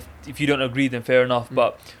opinion, and if you don't agree, then fair enough. Mm.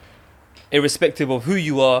 But irrespective of who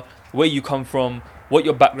you are, where you come from, what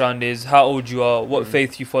your background is, how old you are, what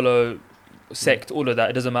faith you follow, sect, all of that,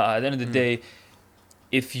 it doesn't matter. At the end of the day,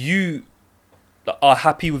 if you are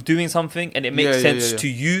happy with doing something and it makes sense to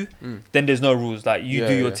you, then there's no rules. Like, you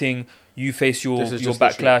do your thing, you face your This is just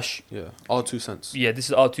backlash. Yeah, all 2 cents. Yeah, this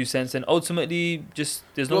is our 2 cents, and ultimately, just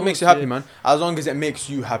there's no What makes you rules happy, man? As long as it makes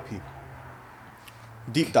you happy.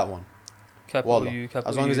 Deep that one. Capital Wallah. U, capital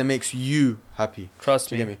As long U. as it makes you happy. Trust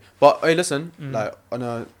Do you me. get me? But hey, listen, Mm. like on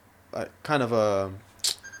a kind of a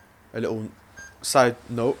little side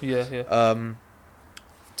note. Yeah, yeah.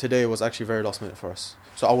 Today was actually very last minute for us.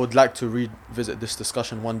 So I would like to revisit this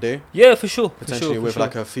discussion one day, Yeah, for sure. potentially with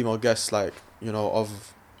like a female guest, like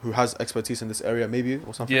of who has expertise in this area, maybe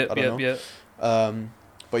or something. Yeah, I don't yeah, know. yeah.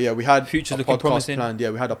 But yeah, we had Future's a looking podcast promising. planned. Yeah,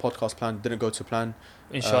 we had a podcast planned. Didn't go to plan.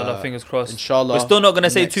 Inshallah, fingers crossed. Inshallah. We're still not gonna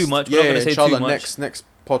say too much. We're not gonna say too inshallah, much. next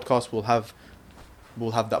podcast we'll have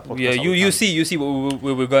that podcast. Yeah, that we you planned. see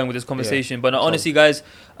where we're going with this conversation. But no, Inshallah. honestly, guys,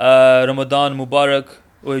 Ramadan Mubarak,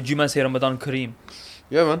 or do you man say Ramadan Kareem?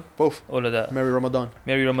 Yeah, man. Both. All of that. Merry Ramadan.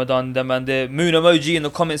 Merry Ramadan, them and the moon emoji in the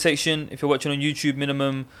comment section. If you're watching on YouTube,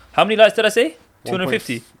 minimum. How many likes did I say?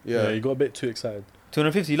 250. Yeah, Yeah. you got a bit too excited.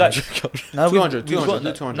 250 likes. No, 200, we've 200, got-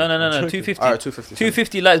 do 200. No, 250. Alright, 250.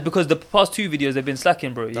 250 likes because the past two videos they've been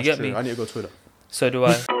slacking, bro. You That's get true. me? I need to go to Twitter. So do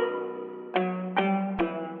I.